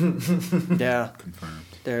 Yeah. Confirmed.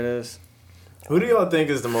 There it is. Who do y'all think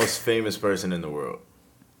is the most famous person in the world?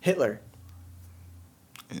 Hitler.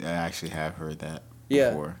 I actually have heard that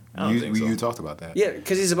Yeah. before. I don't think so. You talked about that. Yeah,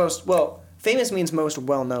 because he's the most, well, famous means most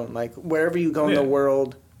well-known. Like, wherever you go in the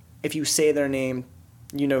world, if you say their name,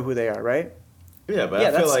 you know who they are, right? Yeah, but Yeah,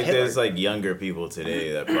 I feel that's like Hitler. there's like younger people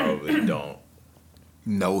today that probably don't.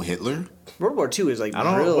 No Hitler? World War II is like I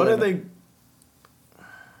don't real. know. What are they?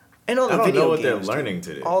 And all the I don't video know what games, they're learning dude.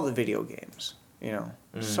 today. All the video games, you know.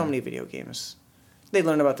 So many video games. They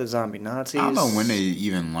learn about the zombie Nazis. I don't know when they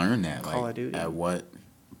even learned that. Call Like, of Duty. at what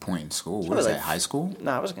point in school? What Probably is like that, high school?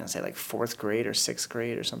 No, I was going to say like 4th grade or 6th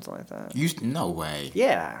grade or something like that. No way.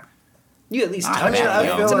 Yeah. You at least I touch mean, it. I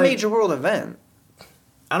It's feel a like- major world event.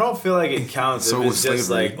 I don't feel like it counts So if it's was just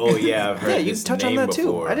slavery. like, oh yeah, I've heard Yeah, you this touch on name that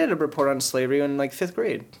before. too. I did a report on slavery in like 5th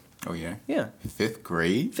grade. Oh, yeah? Yeah, 5th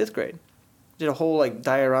grade? 5th grade. Did a whole like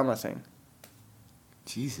diorama thing.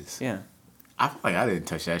 Jesus. Yeah. I feel like I didn't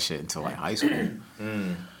touch that shit until like high school.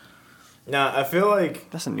 Nah, I feel like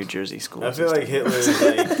That's a New Jersey school. I feel like Hitler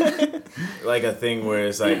is like a thing where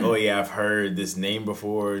it's like, oh yeah, I've heard this name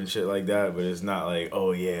before and shit like that, but it's not like,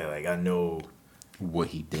 oh yeah, like I know. What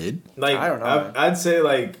he did? Like I don't know. I'd say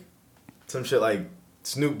like some shit like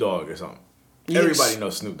Snoop Dogg or something. Yes. Everybody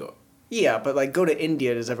knows Snoop Dogg. Yeah, but like go to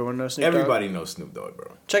India, does everyone know Snoop Dogg? Everybody knows Snoop Dogg,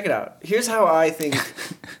 bro. Check it out. Here's how I think.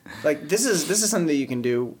 Like this is something that you can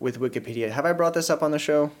do with Wikipedia. Have I brought this up on the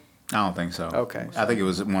show? I don't think so. Okay. I think it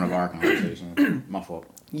was one of our conversations. My fault.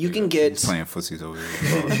 You can get He's playing footsies over here.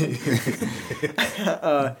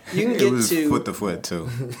 you can It get was to foot to foot, too.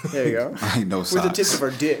 there you go. I ain't no With socks. the tips of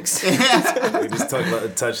our dicks. We just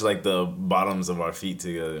touch like the bottoms of our feet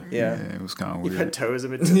together. Yeah. It was kind of You weird. put toes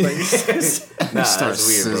in between places. Nah, Start that's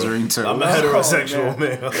weird, scissoring bro. I'm a toes. heterosexual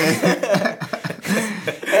male.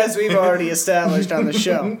 As we've already established on the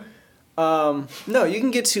show. No, you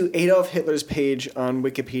can get to Adolf Hitler's page on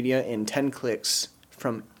Wikipedia in 10 clicks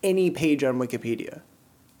from any page on Wikipedia.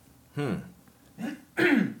 How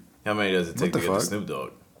many does it take What the to get to fuck? Snoop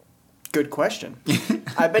Dogg? Good question.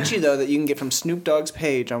 I bet you, though, that you can get from Snoop Dogg's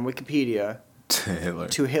page on Wikipedia To Hitler.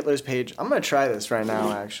 to Hitler's page. I'm going to try this right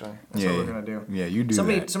now, actually. That's what we're going to do. Yeah, you do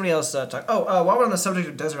Somebody that. else talk. While we're on the subject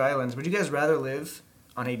of desert islands, would you guys rather live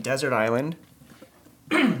on a desert island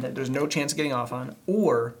that there's no chance of getting off on,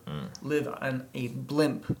 or live on a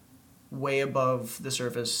blimp way above the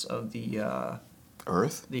surface of the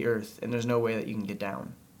Earth? Earth, and there's no way that you can get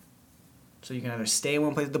down? So you can either stay in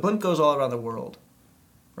one place. The blimp goes all around the world,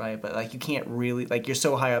 right? But like you can't really, like, you're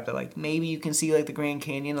so high up that like maybe you can see like the Grand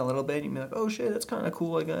Canyon a little bit. You'd be like, oh shit, that's kind of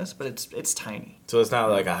cool, I guess. But it's tiny. So it's not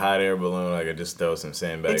like a hot air balloon. Like I just throw some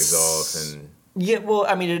sandbags off and. Yeah, well,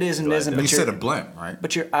 I mean, it is and it isn't. But you But said a you're, blimp, right?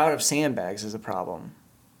 but you're out of sandbags is a problem.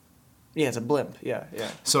 Yeah, it's a blimp. Yeah.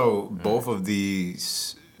 So both of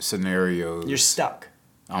these scenarios You're stuck.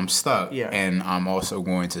 I'm stuck, Yeah. and I'm also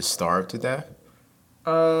going to starve to death.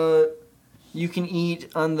 You can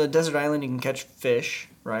eat on the desert island. You can catch fish,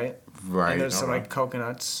 right? Right. And there's some like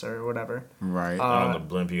coconuts or whatever. Right. And on the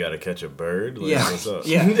blimp, you gotta catch a bird. Like, Yeah. What's up?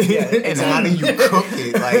 Yeah. And how do you cook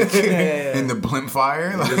it? Like yeah. in the blimp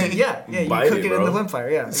fire? Like, Yeah. You Bite cook it, it in bro. the blimp fire.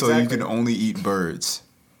 Yeah. so exactly. you can only eat birds.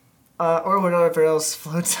 Or whatever else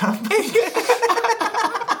floats up.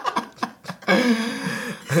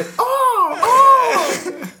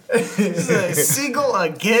 This is a seagull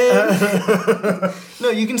again. No,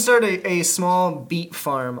 you can start a small beet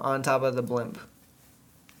farm on top of the blimp.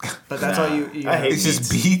 But that's all you I hate It's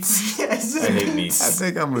just beets. Yeah, it's just I hate I meats.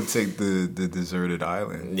 think I'm gonna take the deserted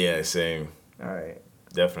island. Yeah, same. All right.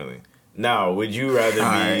 Definitely. Now, would you rather be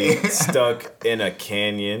Alright. stuck in a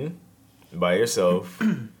canyon by yourself,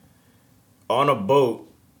 on a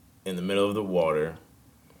boat in the middle of the water,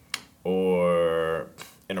 or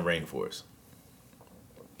in a rainforest?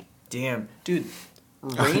 Damn, dude.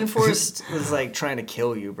 Rainforest is like trying to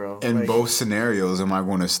kill you, bro. In Like, both scenarios, am I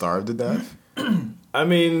going to starve to death? I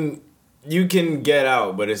mean, you can get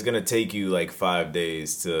out, but it's gonna take you like 5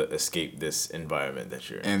 days to escape this environment that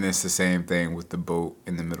you're in. And it's the same thing with the boat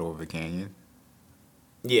in the middle of a canyon.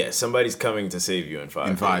 Yeah, somebody's coming to save you in 5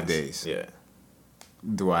 days. In 5 days. Yeah.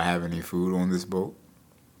 Do I have any food on this boat?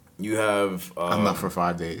 You have Enough for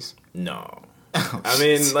 5 days. no. I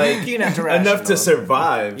mean, like You can have to ration enough to them.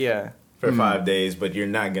 survive. Yeah. For 5 days, but you're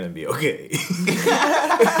not gonna be okay.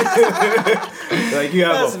 Like you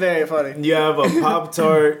That's have very funny. you have a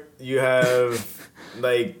Pop-Tart, you have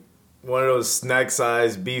like one of those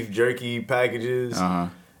snack-sized beef jerky packages,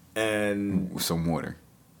 and With some water.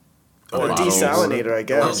 Or bottle of desalinator, I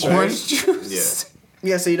guess. right? Orange juice.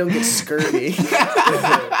 yeah. Yeah, so you don't get scurvy. you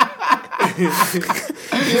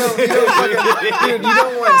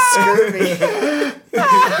don't want scurvy.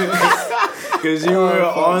 Because you were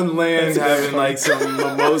on land having like some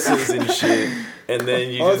mimosas and shit, and then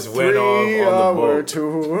you just went off on the boat.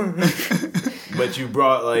 Tour. But you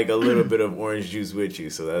brought like a little bit of orange juice with you,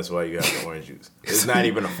 so that's why you have the orange juice. It's not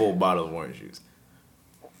even a full bottle of orange juice.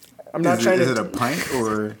 I'm not trying Is to. it a pint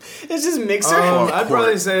or? It's just mixer. I'd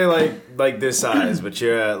probably say like this size, but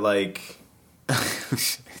you're at like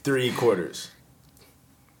 3/4.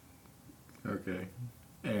 Okay.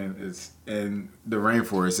 And it's in the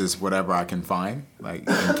rainforest is whatever I can find, like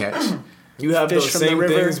and catch. You have Fish those from the same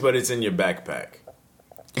river. things, but it's in your backpack.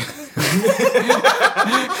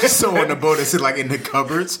 So on the boat, is it like in the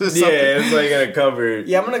cupboards or something? Yeah, it's like in a cupboard.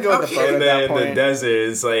 Yeah, I'm gonna go with the boat And at then that in the point. desert,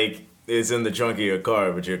 it's like it's in the trunk of your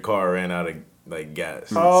car, but your car ran out of like gas.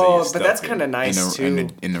 so Oh, you're but stuck that's in- kind of nice in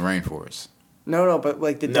too. the rainforest. No, but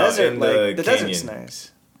like the No, desert, in like the the desert's canyon.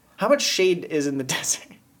 nice. How much shade is in the desert?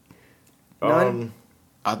 None.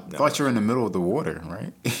 I thought you were in the middle of the water,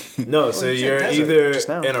 right? No, so you said you're desert either just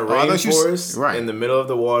now. in a I thought you rainforest, right. in the middle of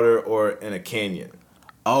the water, or in a canyon.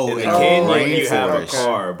 Oh, In the in canyon, you have a rainforest.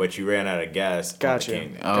 car, but you ran out of gas. Gotcha. On the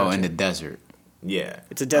canyon. Oh, Gotcha. in the desert. Yeah,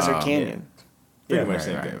 It's a desert canyon. pretty Yeah. much Right,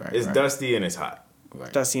 same right, thing. right, It's right. dusty and it's hot.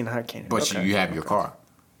 Right. Dusty and hot canyon. But Okay. you have your car.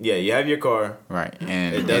 Yeah, you have your car. Right.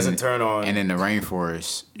 And It doesn't turn on. And in the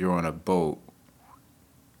rainforest, you're on a boat.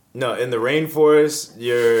 No, in the rainforest,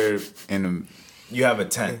 And you have a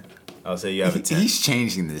tent. I'll say you have a tent. he's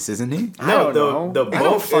changing this, isn't he? I don't No, know. the I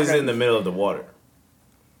don't boat is fucking- in the middle of the water.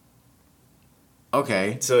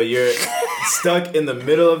 Okay. So you're stuck in the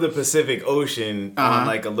middle of the Pacific Ocean on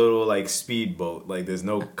like a little like speedboat. Like there's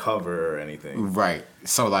no cover or anything. Right.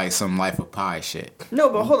 So like some Life of Pi shit. No,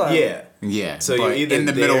 but hold on. Yeah. Yeah. So but you're either in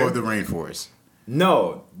the middle there- of the rainforest.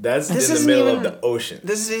 No, that's This in the isn't middle even- of the ocean.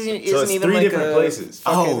 This isn't, So isn't it's even 3 like different a places.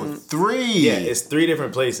 Oh, fucking- 3. Yeah, it's 3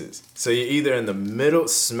 different places. So you're either in the middle,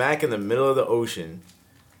 smack in the middle of the ocean,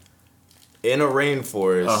 in a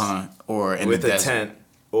rainforest Or in with the a desert. tent,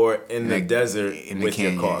 or in the desert in the with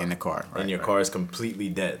canyon, your car. in the car, right, and your right. car is completely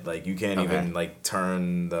dead. Like you can't Okay. even like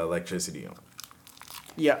turn the electricity on.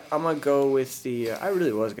 Yeah, I'm gonna go with the. I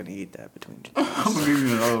really was gonna eat that between. I'm gonna give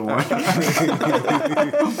you another one.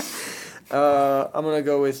 I'm gonna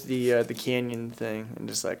go with the canyon thing and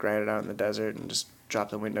just like ride it out in the desert and just drop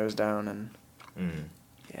the windows down and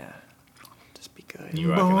yeah, just be good.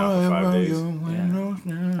 You rocking out for 5 days.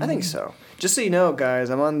 I think so. Just so you know, guys,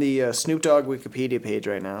 I'm on the Snoop Dogg Wikipedia page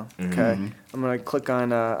right now. Okay, I'm gonna click on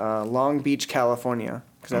Long Beach, California,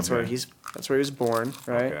 because that's where Okay. that's where he was born,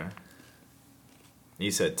 right? Okay. You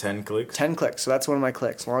said 10 clicks? 10 clicks, so that's one of my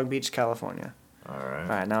clicks. Long Beach, California. All right. All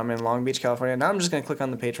right, now I'm in Long Beach, California. Now I'm just gonna click on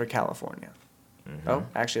the page for California. Oh,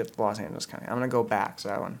 actually, it's Los Angeles County. I'm gonna go back. So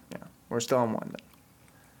that one, yeah, we're still on one. Then.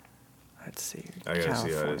 Let's see. I gotta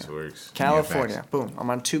see how this works. California. Boom. I'm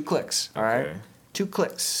on 2 clicks. All right. Okay. 2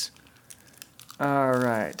 clicks. All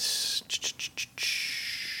right.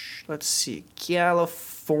 Let's see.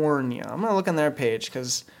 California. I'm going to look on their page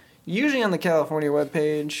because usually on the California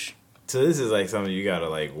webpage... So this is like something you got to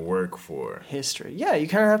like work for. History. Yeah, you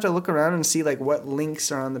kind of have to look around and see like what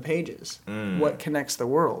links are on the pages. What connects the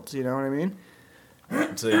worlds, you know what I mean?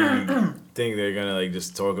 So you think they're going to like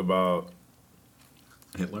just talk about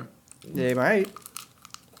Hitler? They might.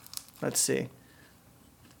 Let's see.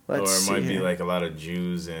 Or it might be like a lot of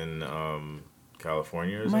Jews in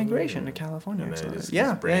California or something. Migration to California. And then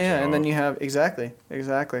Yeah. And then off. you have, exactly.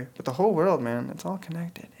 But the whole world, man, it's all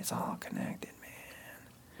connected. It's all connected, man.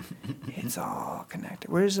 It's all connected.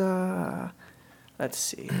 Where's, let's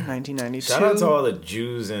see, 1992. Shout out to all the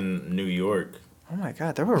Jews in New York. Oh my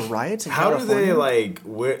God, there were riots in How California. do they like,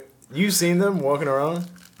 you seen them walking around?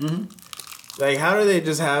 Mm-hmm. Like, how do they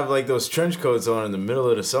just have like those trench coats on in the middle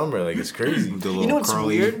of the summer? Like, it's crazy. The little You know what's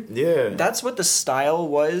curly, weird? Yeah. That's what the style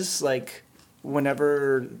was, like,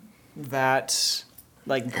 whenever that,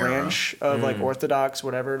 like, branch of, like, Orthodox,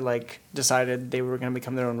 whatever, like, decided they were going to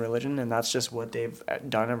become their own religion, and that's just what they've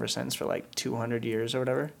done ever since for, like, 200 years or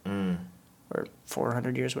whatever. Or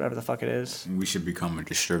 400 years, whatever the fuck it is. We should become a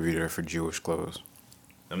distributor for Jewish clothes.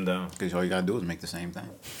 I'm down. Because all you gotta do is make the same thing.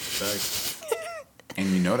 Facts. And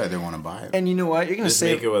you know that they want to buy it. And you know what? You're going to Just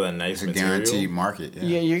save... make it with a nice It's a material. guaranteed market.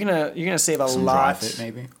 Yeah, you're gonna save a Some dry lot fit,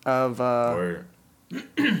 maybe. of... Or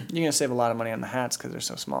You're gonna save a lot of money on the hats because they're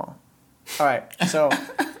so small. All right, so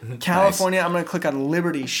California. I'm gonna click on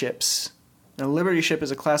Liberty ships. Now, Liberty ship is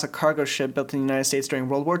a class of cargo ship built in the United States during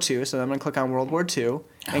World War II. So I'm gonna click on World War II,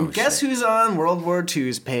 and guess who's on World War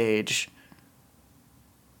II's page?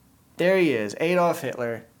 There he is, Adolf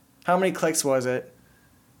Hitler. How many clicks was it?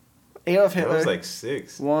 Adolf that Hitler. was like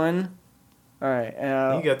 6. 1. All right.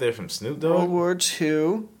 You got there from Snoop Dogg? World War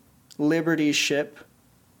II, Liberty ship.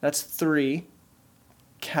 That's 3.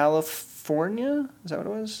 California? Is that what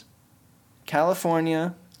it was?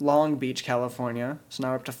 California, Long Beach, California. So now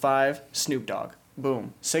we're up to 5. Snoop Dogg.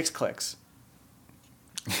 Boom. 6 clicks.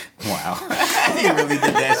 Wow. He really did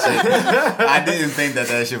that shit. I didn't think that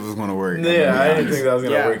shit was going to work. Yeah, I didn't think that was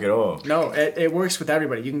going to work at all. No, it works with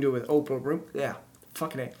everybody. You can do it with Oprah. Yeah.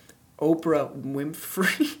 Fucking A. Oprah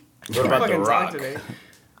Winfrey. What about The Fucking talk Rock? to me.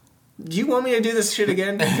 Do you want me to do this shit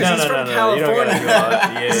again? Because No, he's no, from no, California. you don't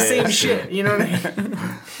gotta do It's the yeah. same shit. You know what I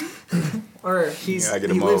mean? Or he I get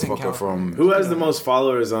a lives in motherfucker California. from Who has the most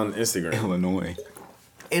followers on Instagram? Illinois.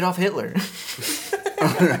 Adolf Hitler.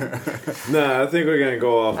 Nah, I think we're going to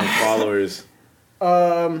go off of followers.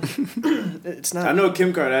 It's not. I know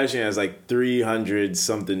Kim Kardashian has like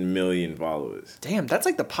 300-something million followers. Damn, that's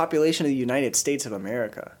like the population of the United States of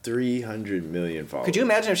America. 300 million followers. Could you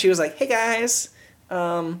imagine if she was like, "Hey guys,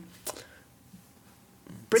 bring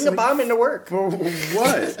a bomb into work"? For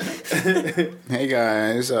what? Hey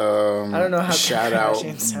guys, I don't know how shout out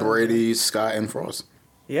Kardashians sound. Brady, Scott, and Frost.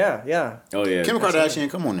 Yeah. Oh, yeah. Kim Kardashian,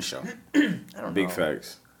 come on the show. I don't Big know.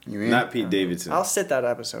 facts. You in? Not Pete Davidson. I'll sit that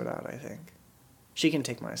episode out. I think she can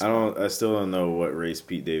take my spot. I still don't know what race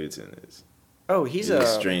Pete Davidson is. Oh, he's He's a a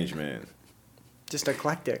strange man. just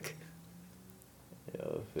eclectic.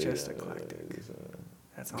 Just eclectic.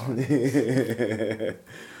 That's all.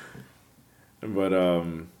 But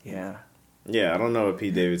Yeah. yeah, I don't know what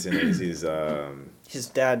Pete Davidson is. He's His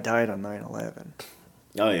dad died on 9/11.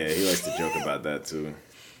 oh yeah, he likes to joke about that too.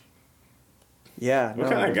 Yeah. What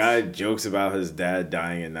kind of guy jokes about his dad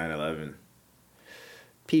dying in 9/11?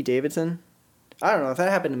 Pete Davidson? I don't know. If that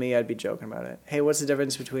happened to me, I'd be joking about it. Hey, what's the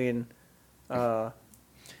difference between I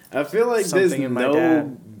feel like Something there's in my no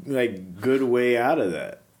dad. like good way out of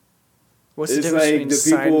that. what's the It's difference like between the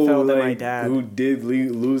people Seinfeld and my like dad? who did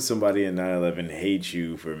lose somebody in 9/11 hate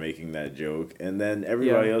you for making that joke, and then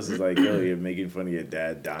everybody Yeah. else is like, "Yo, you're making fun of your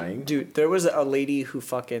dad dying." Dude, there was a lady who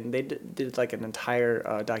fucking they did like an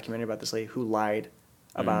entire documentary about this lady who lied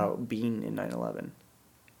about being in 9/11.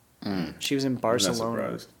 She was in I'm not Barcelona.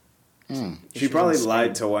 surprised. She She was probably in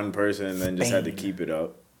lied Spain. to one person and then just had to Spain. keep it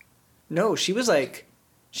up. No, she was like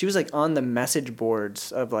on the message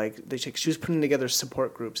boards of like she was putting together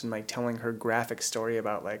support groups and like telling her graphic story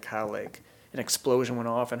about like how like an explosion went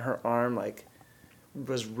off and her arm like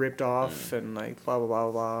was ripped off and like blah blah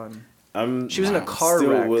blah blah and she was in a car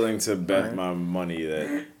still wreck. willing to bet Right. my money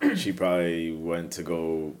that she probably went to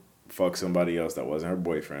go fuck somebody else that wasn't her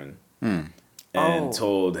boyfriend and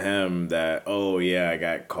told him that, oh yeah, I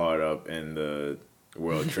got caught up in the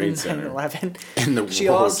World Trade Center. 9/11. In the She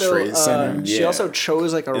World also Trade Center. she Yeah. also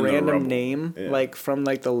chose like a In the random rubble. name Yeah. like from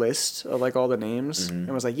like the list of like all the names and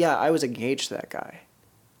was like, yeah, I was engaged to that guy.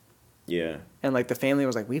 Yeah. And like the family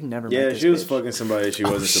was like, we've never met Yeah, this she was bitch. fucking somebody she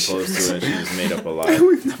wasn't supposed to, and she just made up a lie. It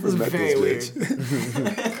was very weird.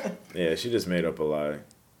 Yeah, she just made up a lie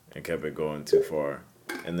and kept it going too far.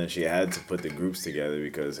 And then she had to put the groups together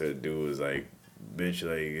because her dude was like, bitch,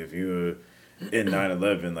 like, if you were in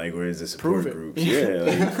 9/11, like, where's the support groups?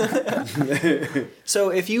 Yeah. Like. So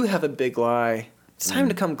if you have a big lie, it's time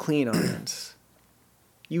to come clean on it.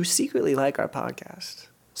 You secretly like our podcast.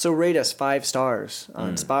 So rate us 5 stars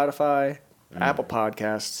on Spotify, Apple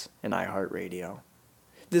Podcasts, and iHeartRadio.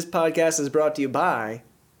 This podcast is brought to you by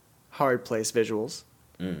Hard Place Visuals,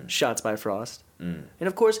 Shots by Frost, and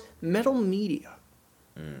of course, Metal Media.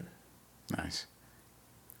 Nice.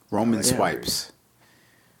 Roman swipes.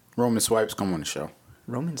 Roman swipes come on the show.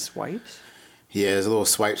 Roman swipes? Yeah, there's little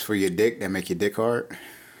swipes for your dick that make your dick hard.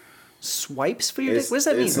 Swipes for your dick? What does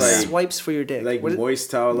that mean? Like, swipes for your dick. Like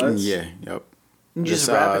moist towelettes? Yeah, yep. You just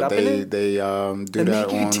wrap it up in it? They do and that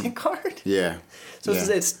make your on. dick hard? Yeah. So yeah.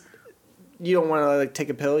 it's you don't want to like take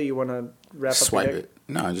a pill. You want to wrap Swipe up your dick? it.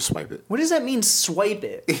 No, just swipe it. What does that mean? Swipe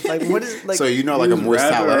it? Like what is like? So you know, like a moist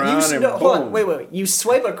wrap it towelette. around and hold on, boom. wait. You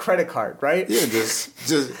swipe a credit card, right? Yeah, just.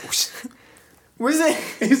 What is it?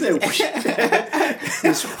 He said,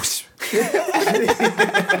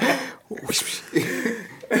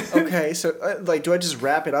 Okay, so like, do I just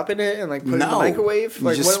wrap it up in it and like put it in the No, microwave? you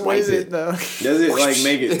Like, just what is swipe it? though? does it like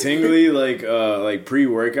make it tingly like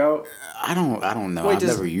pre-workout? I don't know. Wait, I've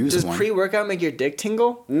never used does one. pre-workout make your dick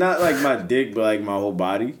tingle? Not like my dick, but like my whole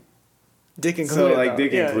body. Dick included. like, though.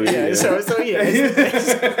 dick yeah, included, Yeah. yeah. So yeah.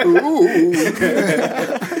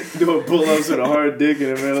 Doing pull-ups with a hard dick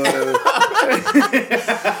in the middle of it.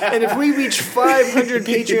 And if we reach 500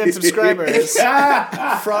 Patreon subscribers,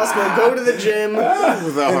 Frost will go to the gym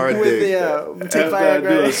with a hard with dick. the take After I do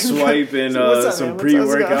a Viagra. swipe and What's up, some man?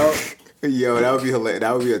 What's up? pre-workout. Yo, that would be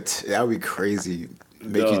hilarious. That would be crazy.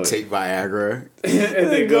 Make you Dog. take Viagra.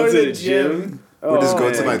 And then go to the gym. Or just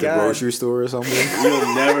go to my like the God. grocery store or something.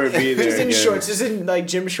 You'll never be there Just in again. shorts, just in like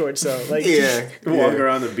gym shorts though. Like Yeah. Walk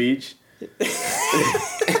around the beach.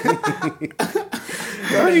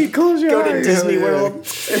 Honey, close your go to eyes. Disney yeah. World.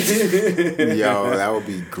 Yo, that would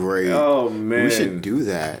be great. Oh man, We should do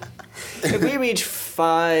that. If we reach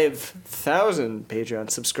 5,000 Patreon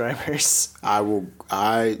subscribers We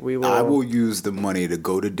will use the money to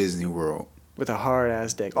go to Disney World. with a hard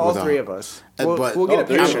ass dick, all With a- three of us, but- we'll get a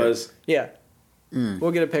three of picture. us. Yeah,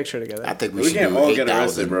 we'll get a picture together. I think we We should can't do all 8,000. get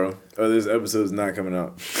arrested, bro. Oh, this episode's not coming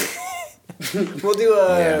out. We'll do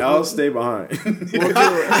a. I'll stay behind. We'll do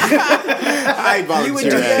I you would do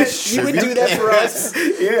that. You would do that for us.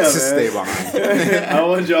 Yeah, to stay man. behind. I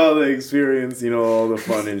want y'all to experience, all the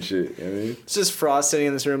fun and shit. You know what I mean? It's just Frost sitting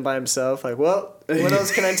in this room by himself. Like, well, what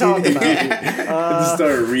else can I talk about? Just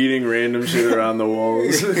start reading random shit around the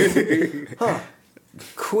walls.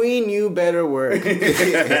 Queen, you better work.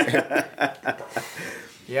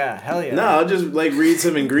 Yeah, hell yeah. No, I'll just read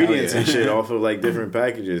some ingredients and shit off of different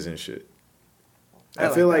packages and shit. I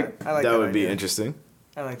feel like I that would idea. be interesting.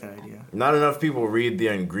 I like that idea. Not enough people read the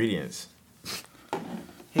ingredients.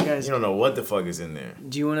 Hey guys, You don't know what the fuck is in there.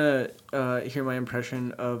 do you want to hear my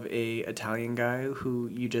impression of a Italian guy who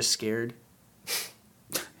you just scared?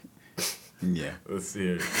 Yeah. Let's see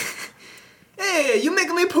it. Hey, you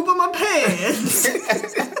making me poop in my pants?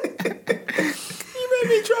 You made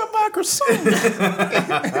me drop my croissant.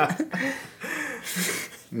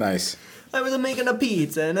 Nice. I was making a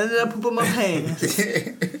pizza and ended up pooping my pants.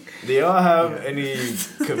 Do y'all have any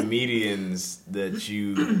comedians that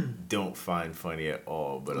you don't find funny at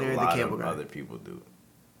all, but Larry a the lot Cable of Guy. other people do?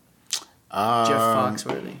 Jeff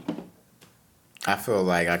Foxworthy. I feel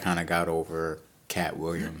like I kind of got over Cat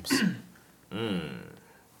Williams.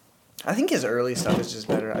 I think his early stuff is just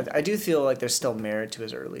better. I do feel like there's still merit to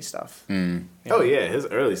his early stuff. Mm. Yeah. Oh yeah, his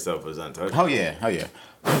early stuff was untouchable. Oh yeah.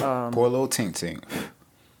 Poor little Tink Tink.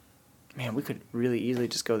 Man, we could really easily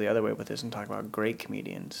just go the other way with this and talk about great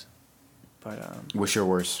comedians. But What's your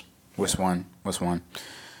worst? What's one?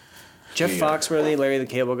 Jeff Yeah. Foxworthy, Larry the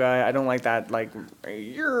Cable Guy. I don't like that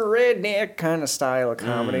you're a redneck kind of style of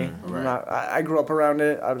comedy. right. I grew up around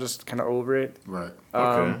it. I was just kind of over it. Right.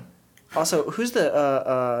 Okay. Also, who's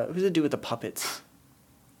the dude with the puppets?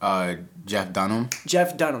 Jeff Dunham.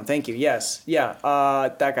 Jeff Dunham. Thank you. Yes. Yeah.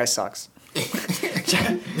 That guy sucks.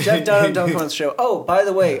 Jeff Dunham, don't come on the show. Oh, by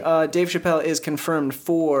the way, Dave Chappelle is confirmed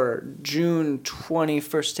for June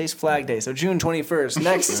 21st. Today's Flag Day, so June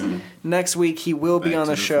 21st. Next week he will be on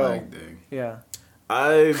the show. Yeah.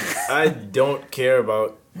 I don't care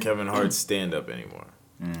about Kevin Hart's stand up anymore.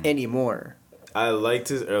 Anymore. I liked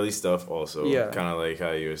his early stuff also. Yeah. Kind of like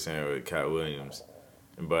how you were saying with Cat Williams.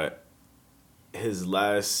 But his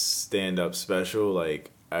last stand up special,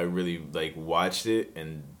 I really like watched it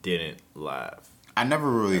and didn't laugh. I never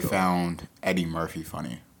really found Eddie Murphy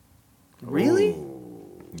funny. Really?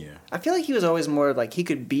 Ooh. Yeah. I feel like he was always more like he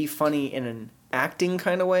could be funny in an acting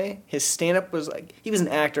kind of way. His stand-up was like he was an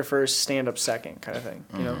actor first, stand-up second kind of thing.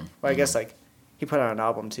 You know. Well, I guess like he put out an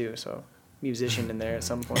album too, so musician in there at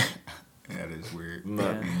some point. That is weird. I'm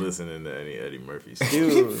not listening to any Eddie Murphy stuff.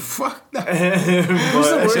 Dude, Fuck that.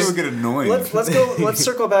 that shit would get annoying. Let's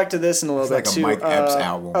circle back to this in a little bit like a too. Mike Epps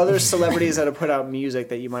album. Other celebrities that have put out music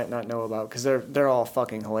that you might not know about because they're all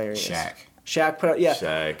fucking hilarious. Shaq put out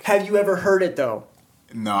Shaq. Have you ever heard it though?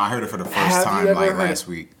 No, I heard it for the first Have time you ever like heard last it?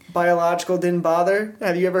 week. Biological Didn't Bother.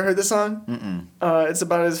 Have you ever heard the song? It's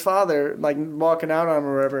about his father like walking out on him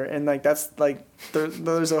or whatever, and like that's like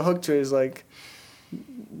there's a hook to it. Is like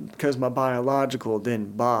because my biological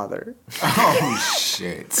didn't bother. Oh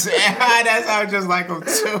shit! That sounds just like him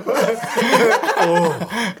too.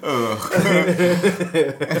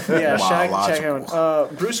 Yeah, Shaq. Check it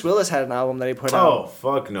out. Bruce Willis had an album that he put out. Oh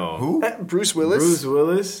fuck no. Who? Bruce Willis. Bruce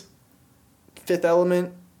Willis. Fifth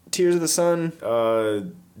Element. Tears of the Sun.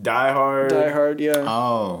 Die Hard. Die Hard. Yeah.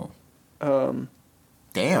 Oh.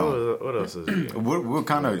 Damn. What else is he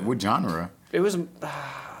in? What genre? It was.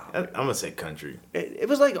 I'm gonna say country. It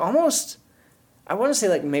was like almost. I want to say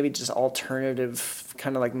like maybe just alternative,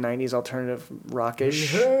 kind of like '90s alternative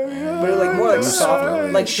rockish, but it like more like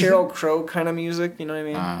soft, like Sheryl Crow kind of music. You know what I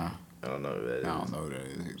mean? I don't know who that is. I don't know what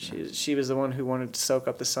that is. She was the one who wanted to soak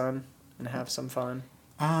up the sun and have some fun.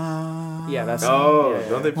 Yeah, that's. Oh, yeah.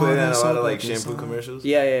 don't they play that in a lot of like shampoo commercials?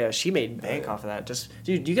 Yeah. She made bank off of that. Just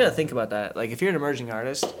dude, you gotta think about that. Like, if you're an emerging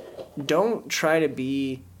artist, don't try to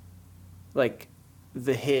be like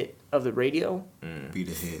the hit of the radio, Be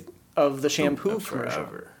the hit. of the shampoo commercial.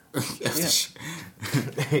 Forever. Yeah.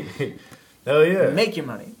 Hell yeah. Make your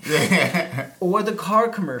money. Or the car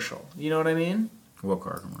commercial. You know what I mean? What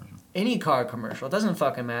car commercial? Any car commercial. It doesn't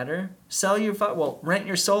fucking matter. Sell your rent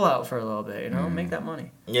your soul out for a little bit. You know, make that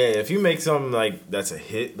money. Yeah, if you make something like that's a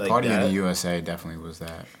hit, like Party that. in the USA definitely was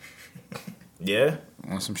that. Yeah.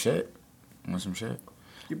 Want some shit?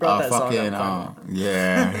 You brought that song up.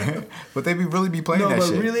 Yeah. But they really be playing that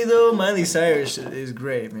shit. No, but really though, Miley Cyrus is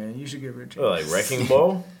great, man. You should give her a chance. Oh, like Wrecking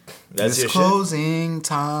Ball. That's It's your closing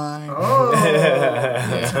time. Oh,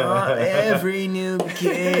 every new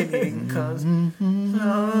beginning comes.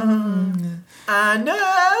 I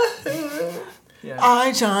know. Yeah.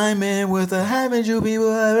 I chime in with the haven't you people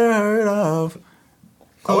ever heard of?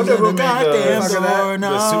 I wonder who made goddamn the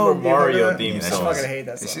door Super Mario I theme fucking song. hate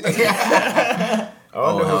that song. I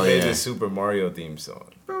wonder hell who made yeah. the Super Mario theme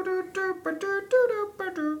song.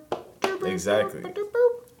 Exactly.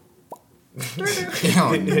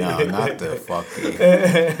 Oh, no, not the fucking,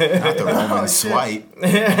 not the Roman swipe.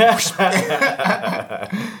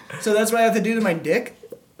 So that's what I have to do to my dick?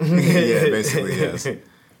 Yeah, basically, yes.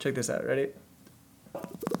 Check this out. Ready?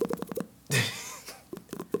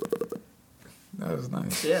 That was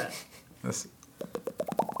nice. Yeah. That's,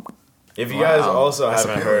 If you guys Wow. also That's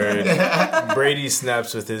haven't heard, Brady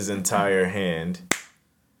snaps with his entire hand.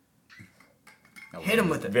 Hit him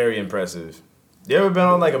with it. Very impressive. You ever been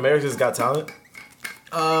on like America's Got Talent?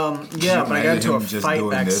 Yeah, but I got into a Him just fight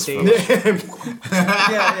doing this backstage.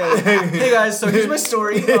 Yeah. Hey guys, so here's my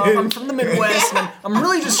story. I'm from the Midwest, and I'm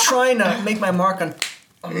really just trying to make my mark on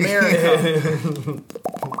America.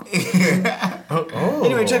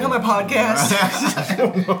 Anyway, check out my podcast.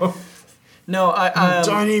 No,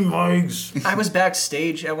 Tiny mics. I was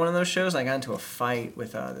backstage at one of those shows. And I got into a fight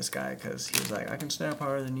with this guy because he was like, "I can snap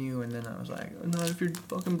harder than you," and then I was like, "Not if you're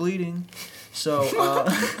fucking bleeding." So, not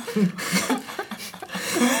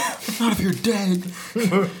if you're dead.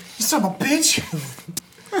 You son of a bitch.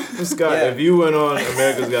 Scott, Yeah. if you went on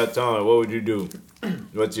America's Got Talent, what would you do?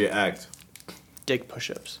 What's your act? dick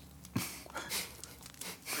push-ups.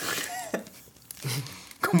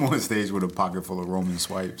 Come on stage with a pocket full of Roman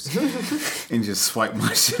swipes and just swipe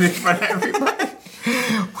my shit in front of everybody.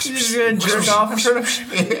 You're just gonna jerk off in front of.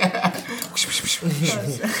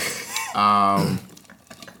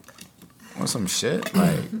 Want some shit?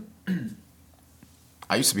 Like,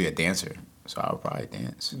 I used to be a dancer, so I would probably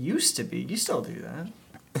dance Used to be. You still do that.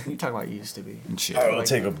 You talk about used to be. and shit. I will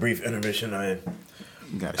take a brief intermission.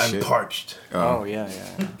 You got I'm shit. parched. Oh yeah.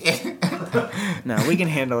 No, we can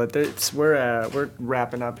handle it. We're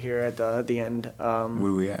wrapping up here at the end.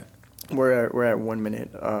 Where we at? We're at 1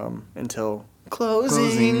 minute until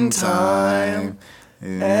closing time.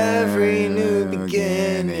 Every new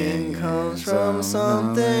beginning comes from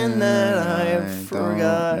something that I have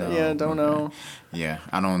forgot. know. Yeah, don't know. Yeah,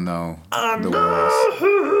 I don't know the words.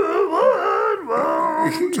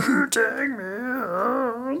 To take me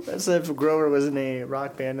home. That's if Grover was in a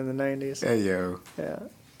rock band in the 90s. Hey, yo. Yeah.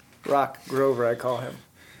 Rock Grover, I call him.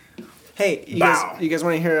 Hey, you guys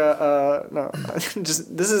want to hear no,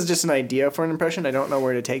 this is just an idea for an impression. I don't know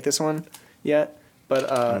where to take this one yet,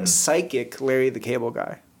 but psychic Larry the Cable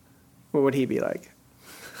Guy. What would he be like?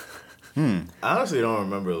 I honestly don't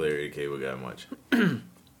remember Larry the Cable Guy much.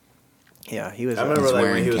 Yeah, he was. I remember like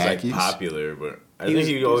when he was like popular, but I think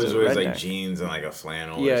he always wears like jeans and like a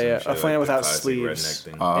flannel. Yeah, or some yeah, shit, a flannel like without sleeves,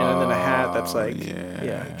 and then a hat that's like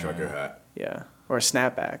trucker hat. Yeah, or a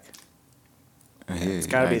snapback. It's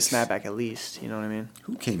got to be a snapback at least. You know what I mean?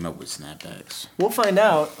 Who came up with snapbacks? We'll find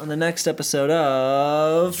out on the next episode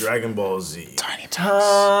of Dragon Ball Z.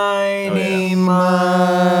 Tiny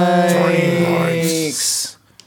Mike.